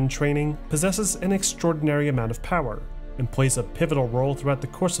Witcher in training, possesses an extraordinary amount of power, and plays a pivotal role throughout the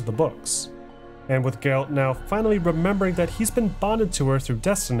course of the books. And with Geralt now finally remembering that he's been bonded to her through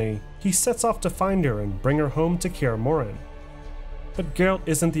destiny, he sets off to find her and bring her home to Kaer Morhen. But Geralt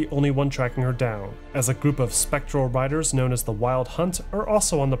isn't the only one tracking her down, as a group of spectral riders known as the Wild Hunt are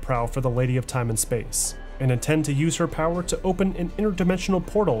also on the prowl for the Lady of Time and Space, and intend to use her power to open an interdimensional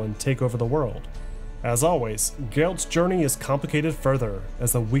portal and take over the world. As always, Geralt's journey is complicated further,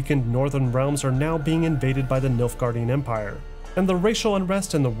 as the weakened northern realms are now being invaded by the Nilfgaardian Empire, and the racial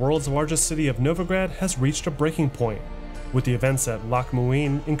unrest in the world's largest city of Novigrad has reached a breaking point, with the events at Loch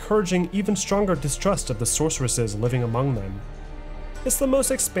Muin encouraging even stronger distrust of the sorceresses living among them. It's the most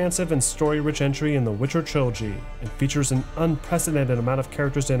expansive and story-rich entry in the Witcher trilogy, and features an unprecedented amount of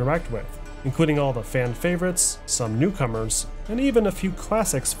characters to interact with, including all the fan favorites, some newcomers, and even a few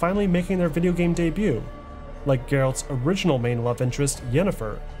classics finally making their video game debut, like Geralt's original main love interest,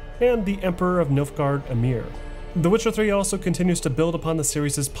 Yennefer, and the Emperor of Nilfgaard, Emhyr. The Witcher 3 also continues to build upon the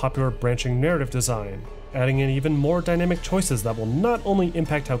series' popular branching narrative design, adding in even more dynamic choices that will not only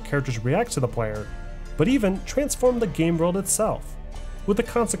impact how characters react to the player, but even transform the game world itself, with the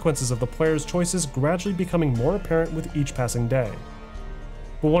consequences of the player's choices gradually becoming more apparent with each passing day.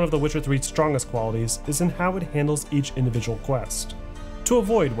 But one of The Witcher 3's strongest qualities is in how it handles each individual quest. To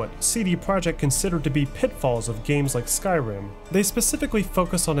avoid what CD Projekt considered to be pitfalls of games like Skyrim, they specifically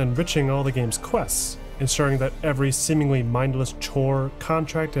focus on enriching all the game's quests, ensuring that every seemingly mindless chore,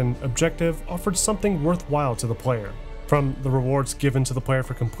 contract, and objective offered something worthwhile to the player, from the rewards given to the player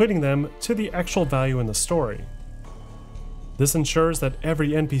for completing them to the actual value in the story. This ensures that every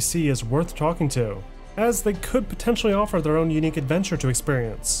NPC is worth talking to, as they could potentially offer their own unique adventure to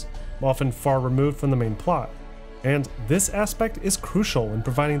experience, often far removed from the main plot. And this aspect is crucial in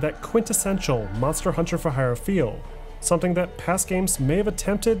providing that quintessential Monster Hunter for Hire feel, something that past games may have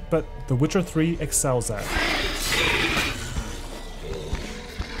attempted, but The Witcher 3 excels at.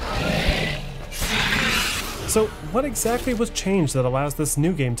 So what exactly was changed that allows this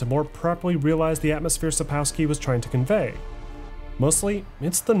new game to more properly realize the atmosphere Sapkowski was trying to convey? Mostly,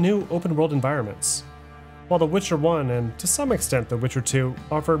 it's the new open-world environments. While The Witcher 1 and to some extent The Witcher 2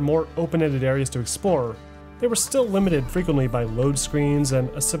 offered more open-ended areas to explore, they were still limited frequently by load screens and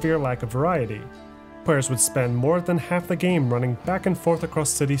a severe lack of variety. Players would spend more than half the game running back and forth across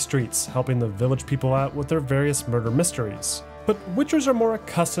city streets, helping the village people out with their various murder mysteries. But Witchers are more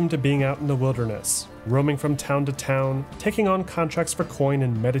accustomed to being out in the wilderness, roaming from town to town, taking on contracts for coin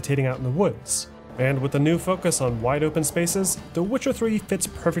and meditating out in the woods. And with a new focus on wide open spaces, The Witcher 3 fits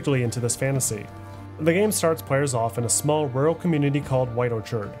perfectly into this fantasy. The game starts players off in a small rural community called White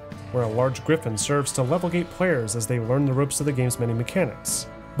Orchard, where a large griffin serves to level gate players as they learn the ropes of the game's many mechanics.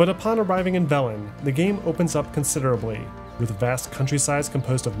 But upon arriving in Velen, the game opens up considerably, with vast countrysides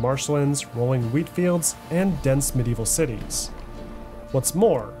composed of marshlands, rolling wheat fields, and dense medieval cities. What's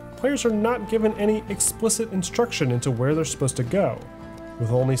more, players are not given any explicit instruction into where they're supposed to go,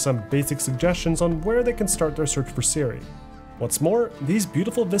 with only some basic suggestions on where they can start their search for Ciri. What's more, these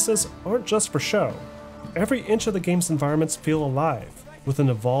beautiful vistas aren't just for show. Every inch of the game's environments feel alive, with an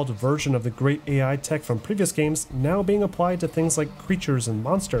evolved version of the great AI tech from previous games now being applied to things like creatures and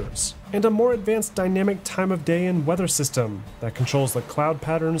monsters, and a more advanced dynamic time of day and weather system that controls the cloud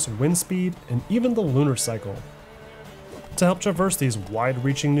patterns, wind speed, and even the lunar cycle. To help traverse these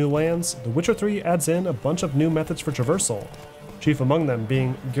wide-reaching new lands, The Witcher 3 adds in a bunch of new methods for traversal, chief among them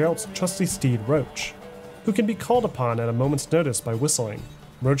being Geralt's trusty steed Roach, who can be called upon at a moment's notice by whistling.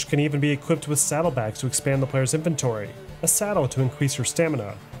 Roach can even be equipped with saddlebags to expand the player's inventory, a saddle to increase her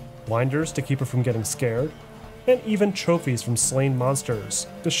stamina, blinders to keep her from getting scared, and even trophies from slain monsters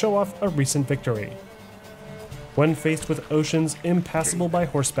to show off a recent victory. When faced with oceans impassable by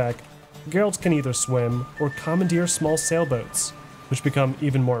horseback, Geralt can either swim or commandeer small sailboats, which become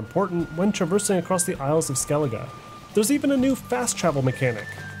even more important when traversing across the Isles of Skellige. There's even a new fast travel mechanic,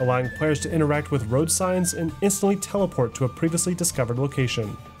 allowing players to interact with road signs and instantly teleport to a previously discovered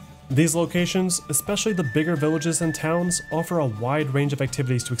location. These locations, especially the bigger villages and towns, offer a wide range of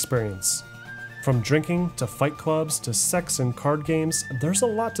activities to experience. From drinking to fight clubs to sex and card games, there's a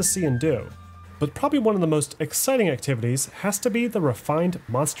lot to see and do. But probably one of the most exciting activities has to be the refined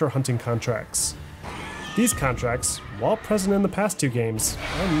monster hunting contracts. These contracts, while present in the past two games,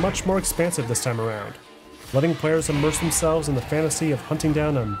 are much more expansive this time around, letting players immerse themselves in the fantasy of hunting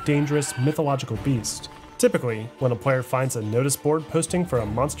down a dangerous mythological beast. Typically, when a player finds a notice board posting for a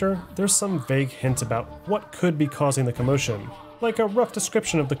monster, there's some vague hint about what could be causing the commotion, like a rough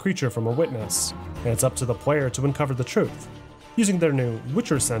description of the creature from a witness, and it's up to the player to uncover the truth, using their new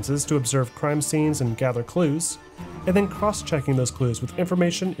Witcher senses to observe crime scenes and gather clues, and then cross-checking those clues with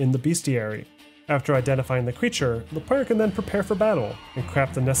information in the bestiary. After identifying the creature, the player can then prepare for battle and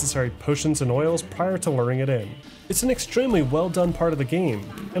craft the necessary potions and oils prior to luring it in. It's an extremely well done part of the game,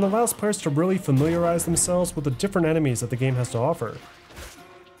 and allows players to really familiarize themselves with the different enemies that the game has to offer,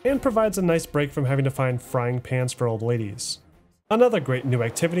 and provides a nice break from having to find frying pans for old ladies. Another great new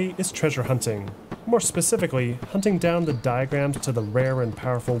activity is treasure hunting, more specifically, hunting down the diagrams to the rare and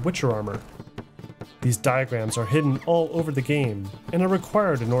powerful Witcher armor. These diagrams are hidden all over the game, and are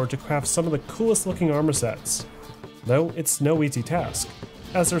required in order to craft some of the coolest looking armor sets, though it's no easy task,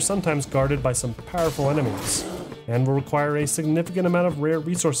 as they're sometimes guarded by some powerful enemies, and will require a significant amount of rare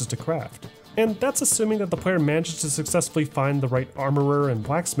resources to craft. And that's assuming that the player manages to successfully find the right armorer and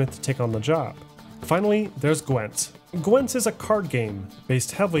blacksmith to take on the job. Finally, there's Gwent. Gwent is a card game,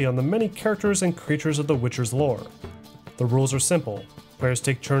 based heavily on the many characters and creatures of the Witcher's lore. The rules are simple. Players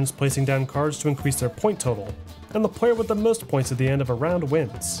take turns placing down cards to increase their point total, and the player with the most points at the end of a round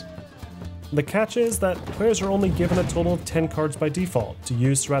wins. The catch is that players are only given a total of 10 cards by default to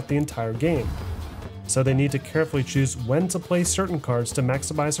use throughout the entire game, so they need to carefully choose when to play certain cards to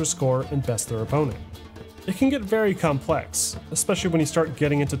maximize their score and best their opponent. It can get very complex, especially when you start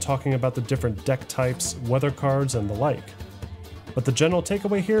getting into talking about the different deck types, weather cards, and the like. But the general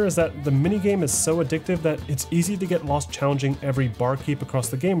takeaway here is that the minigame is so addictive that it's easy to get lost challenging every barkeep across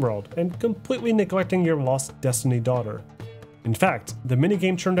the game world and completely neglecting your lost Destiny daughter. In fact, the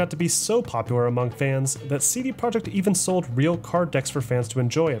minigame turned out to be so popular among fans that CD Projekt even sold real card decks for fans to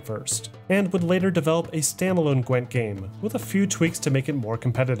enjoy at first, and would later develop a standalone Gwent game with a few tweaks to make it more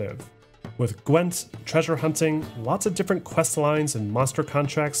competitive. With Gwent, treasure hunting, lots of different quest lines, and monster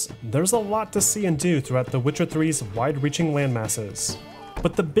contracts, there's a lot to see and do throughout The Witcher 3's wide-reaching landmasses.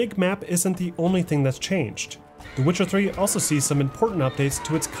 But the big map isn't the only thing that's changed. The Witcher 3 also sees some important updates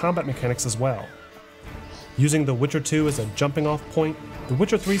to its combat mechanics as well. Using The Witcher 2 as a jumping-off point, The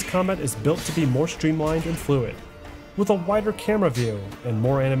Witcher 3's combat is built to be more streamlined and fluid, with a wider camera view and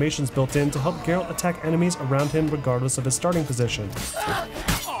more animations built in to help Geralt attack enemies around him regardless of his starting position.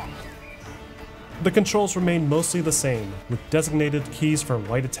 The controls remain mostly the same, with designated keys for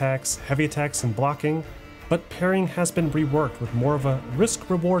light attacks, heavy attacks, and blocking, but parrying has been reworked with more of a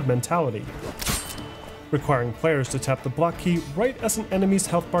risk-reward mentality, requiring players to tap the block key right as an enemy's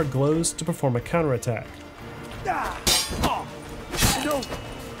health bar glows to perform a counterattack. No,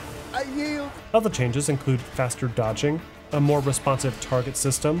 I yield. Other changes include faster dodging, a more responsive target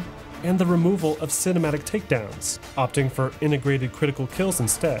system, and the removal of cinematic takedowns, opting for integrated critical kills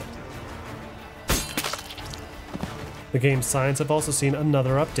instead. The game's signs have also seen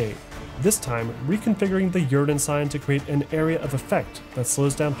another update, this time reconfiguring the Yurden sign to create an area of effect that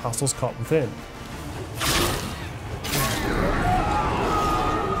slows down hostiles caught within.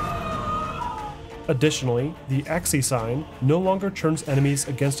 Additionally, the Axii sign no longer turns enemies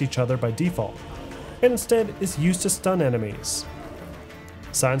against each other by default, and instead is used to stun enemies.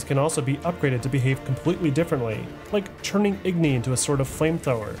 Signs can also be upgraded to behave completely differently, like turning Igni into a sort of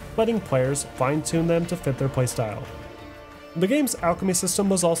flamethrower, letting players fine-tune them to fit their playstyle. The game's alchemy system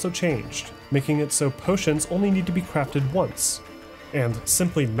was also changed, making it so potions only need to be crafted once, and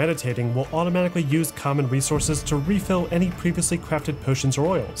simply meditating will automatically use common resources to refill any previously crafted potions or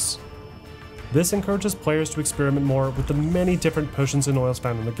oils. This encourages players to experiment more with the many different potions and oils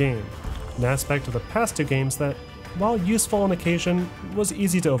found in the game, an aspect of the past two games that, while useful on occasion, was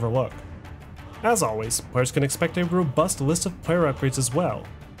easy to overlook. As always, players can expect a robust list of player upgrades as well,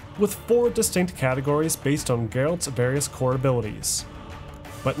 with 4 distinct categories based on Geralt's various core abilities.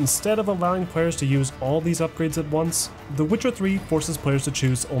 But instead of allowing players to use all these upgrades at once, The Witcher 3 forces players to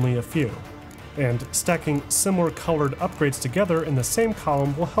choose only a few, and stacking similar colored upgrades together in the same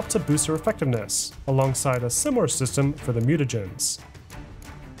column will help to boost their effectiveness, alongside a similar system for the mutagens.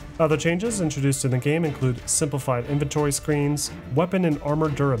 Other changes introduced in the game include simplified inventory screens, weapon and armor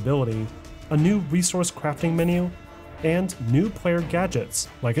durability, a new resource crafting menu, and new player gadgets,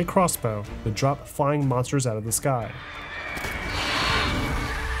 like a crossbow, that drop flying monsters out of the sky.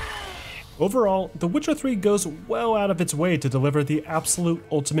 Overall, The Witcher 3 goes well out of its way to deliver the absolute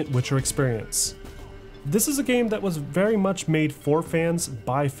ultimate Witcher experience. This is a game that was very much made for fans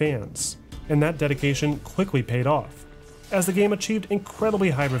by fans, and that dedication quickly paid off, as the game achieved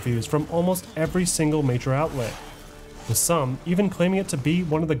incredibly high reviews from almost every single major outlet, with some even claiming it to be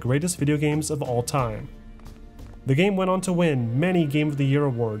one of the greatest video games of all time. The game went on to win many Game of the Year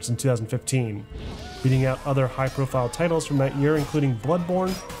awards in 2015, beating out other high-profile titles from that year including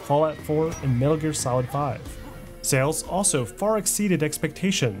Bloodborne, Fallout 4, and Metal Gear Solid 5. Sales also far exceeded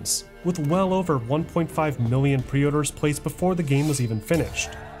expectations, with well over 1.5 million pre-orders placed before the game was even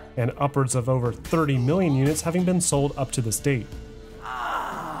finished, and upwards of over 30 million units having been sold up to this date.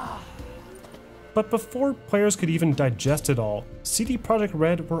 But before players could even digest it all, CD Projekt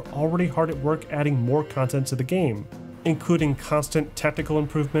Red were already hard at work adding more content to the game, including constant technical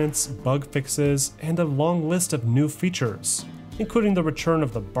improvements, bug fixes, and a long list of new features, including the return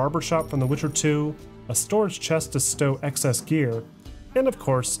of the barbershop from The Witcher 2, a storage chest to stow excess gear, and of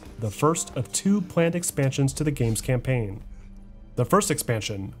course, the first of 2 planned expansions to the game's campaign. The first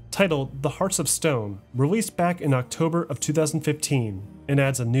expansion, titled The Hearts of Stone, released back in October of 2015, and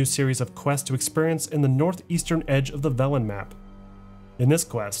adds a new series of quests to experience in the northeastern edge of the Velen map. In this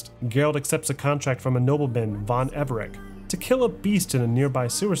quest, Geralt accepts a contract from a nobleman, von Everick, to kill a beast in a nearby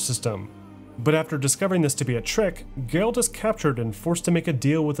sewer system. But after discovering this to be a trick, Geralt is captured and forced to make a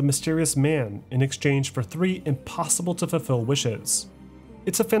deal with a mysterious man in exchange for 3 impossible-to-fulfill wishes.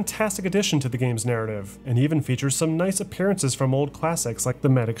 It's a fantastic addition to the game's narrative, and even features some nice appearances from old classics like the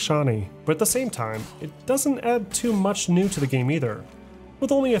medic Shani. But at the same time, it doesn't add too much new to the game either,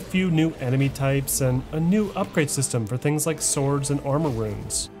 with only a few new enemy types and a new upgrade system for things like swords and armor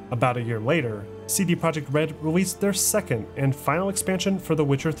runes. About a year later, CD Projekt Red released their second and final expansion for The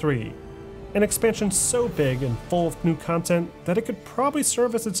Witcher 3, an expansion so big and full of new content that it could probably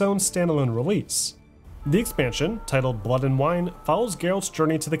serve as its own standalone release. The expansion, titled Blood and Wine, follows Geralt's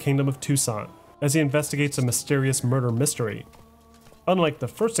journey to the Kingdom of Toussaint, as he investigates a mysterious murder mystery. Unlike the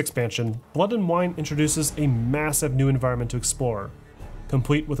first expansion, Blood and Wine introduces a massive new environment to explore,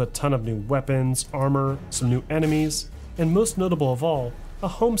 complete with a ton of new weapons, armor, some new enemies, and most notable of all, a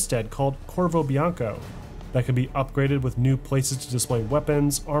homestead called Corvo Bianco, that can be upgraded with new places to display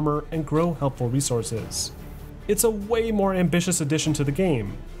weapons, armor, and grow helpful resources. It's a way more ambitious addition to the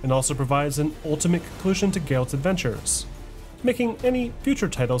game, and also provides an ultimate conclusion to Geralt's adventures, making any future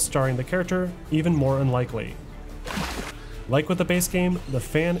titles starring the character even more unlikely. Like with the base game, the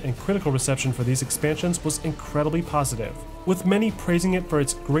fan and critical reception for these expansions was incredibly positive, with many praising it for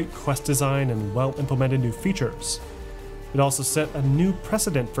its great quest design and well-implemented new features. It also set a new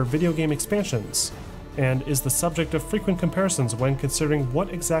precedent for video game expansions, and is the subject of frequent comparisons when considering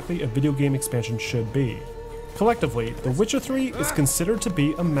what exactly a video game expansion should be. Collectively, The Witcher 3 is considered to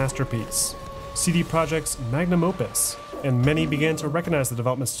be a masterpiece, CD Projekt's magnum opus, and many began to recognize the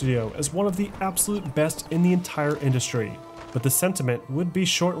development studio as one of the absolute best in the entire industry. But the sentiment would be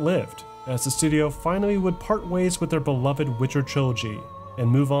short-lived, as the studio finally would part ways with their beloved Witcher trilogy and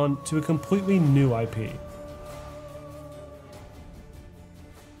move on to a completely new IP.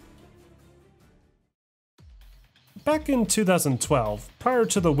 Back in 2012, prior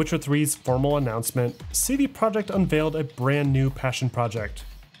to The Witcher 3's formal announcement, CD Projekt unveiled a brand new passion project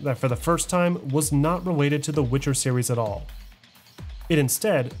that for the first time was not related to the Witcher series at all. It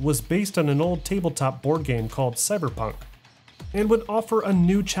instead was based on an old tabletop board game called Cyberpunk, and would offer a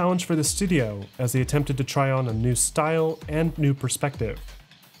new challenge for the studio as they attempted to try on a new style and new perspective.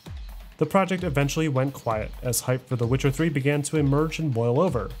 The project eventually went quiet as hype for The Witcher 3 began to emerge and boil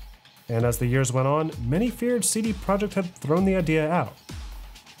over, and as the years went on, many feared CD Projekt had thrown the idea out.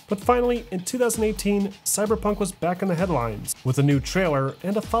 But finally, in 2018, Cyberpunk was back in the headlines with a new trailer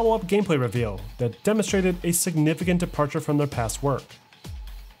and a follow-up gameplay reveal that demonstrated a significant departure from their past work.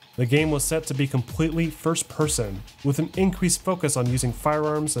 The game was set to be completely first-person, with an increased focus on using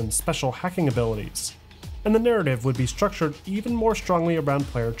firearms and special hacking abilities, and the narrative would be structured even more strongly around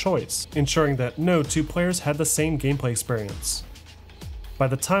player choice, ensuring that no two players had the same gameplay experience. By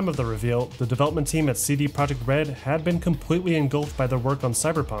the time of the reveal, the development team at CD Projekt Red had been completely engulfed by their work on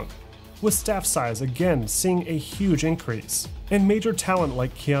Cyberpunk, with staff size again seeing a huge increase, and major talent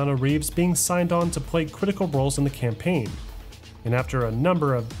like Keanu Reeves being signed on to play critical roles in the campaign. And after a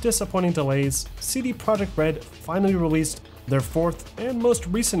number of disappointing delays, CD Projekt Red finally released their fourth and most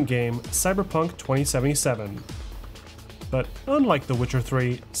recent game, Cyberpunk 2077. But unlike The Witcher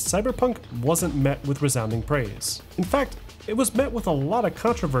 3, Cyberpunk wasn't met with resounding praise. In fact, it was met with a lot of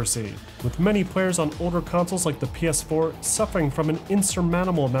controversy, with many players on older consoles like the PS4 suffering from an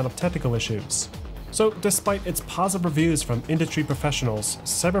insurmountable amount of technical issues. So despite its positive reviews from industry professionals,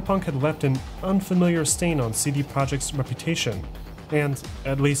 Cyberpunk had left an unfamiliar stain on CD Projekt's reputation, and,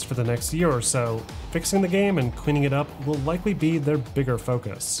 at least for the next year or so, fixing the game and cleaning it up will likely be their bigger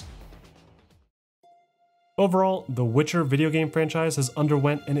focus. Overall, the Witcher video game franchise has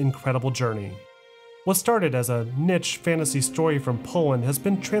underwent an incredible journey. What started as a niche fantasy story from Poland has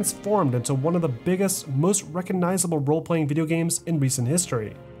been transformed into one of the biggest, most recognizable role-playing video games in recent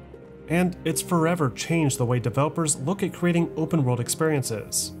history. And it's forever changed the way developers look at creating open-world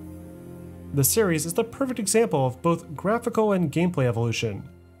experiences. The series is the perfect example of both graphical and gameplay evolution,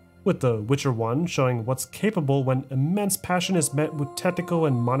 with The Witcher 1 showing what's capable when immense passion is met with technical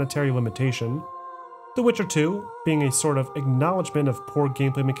and monetary limitation, The Witcher 2 being a sort of acknowledgement of poor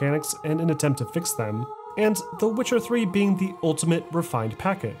gameplay mechanics and an attempt to fix them, and The Witcher 3 being the ultimate refined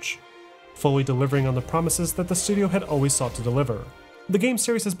package, fully delivering on the promises that the studio had always sought to deliver. The game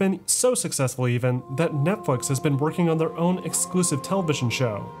series has been so successful even that Netflix has been working on their own exclusive television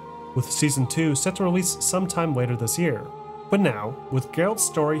show, with Season 2 set to release sometime later this year. But now, with Geralt's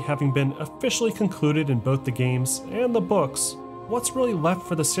story having been officially concluded in both the games and the books, what's really left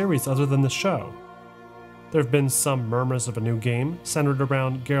for the series other than the show? There have been some murmurs of a new game centered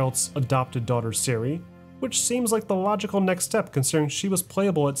around Geralt's adopted daughter Ciri, which seems like the logical next step considering she was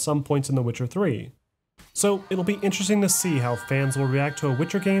playable at some points in The Witcher 3. So it'll be interesting to see how fans will react to a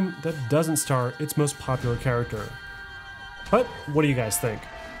Witcher game that doesn't star its most popular character. But what do you guys think?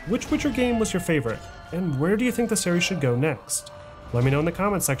 Which Witcher game was your favorite, and where do you think the series should go next? Let me know in the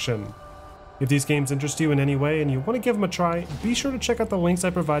comment section. If these games interest you in any way and you want to give them a try, be sure to check out the links I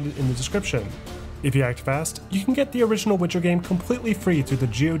provided in the description. If you act fast, you can get the original Witcher game completely free through the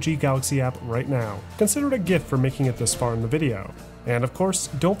GOG Galaxy app right now. Consider it a gift for making it this far in the video. And of course,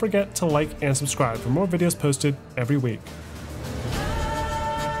 don't forget to like and subscribe for more videos posted every week.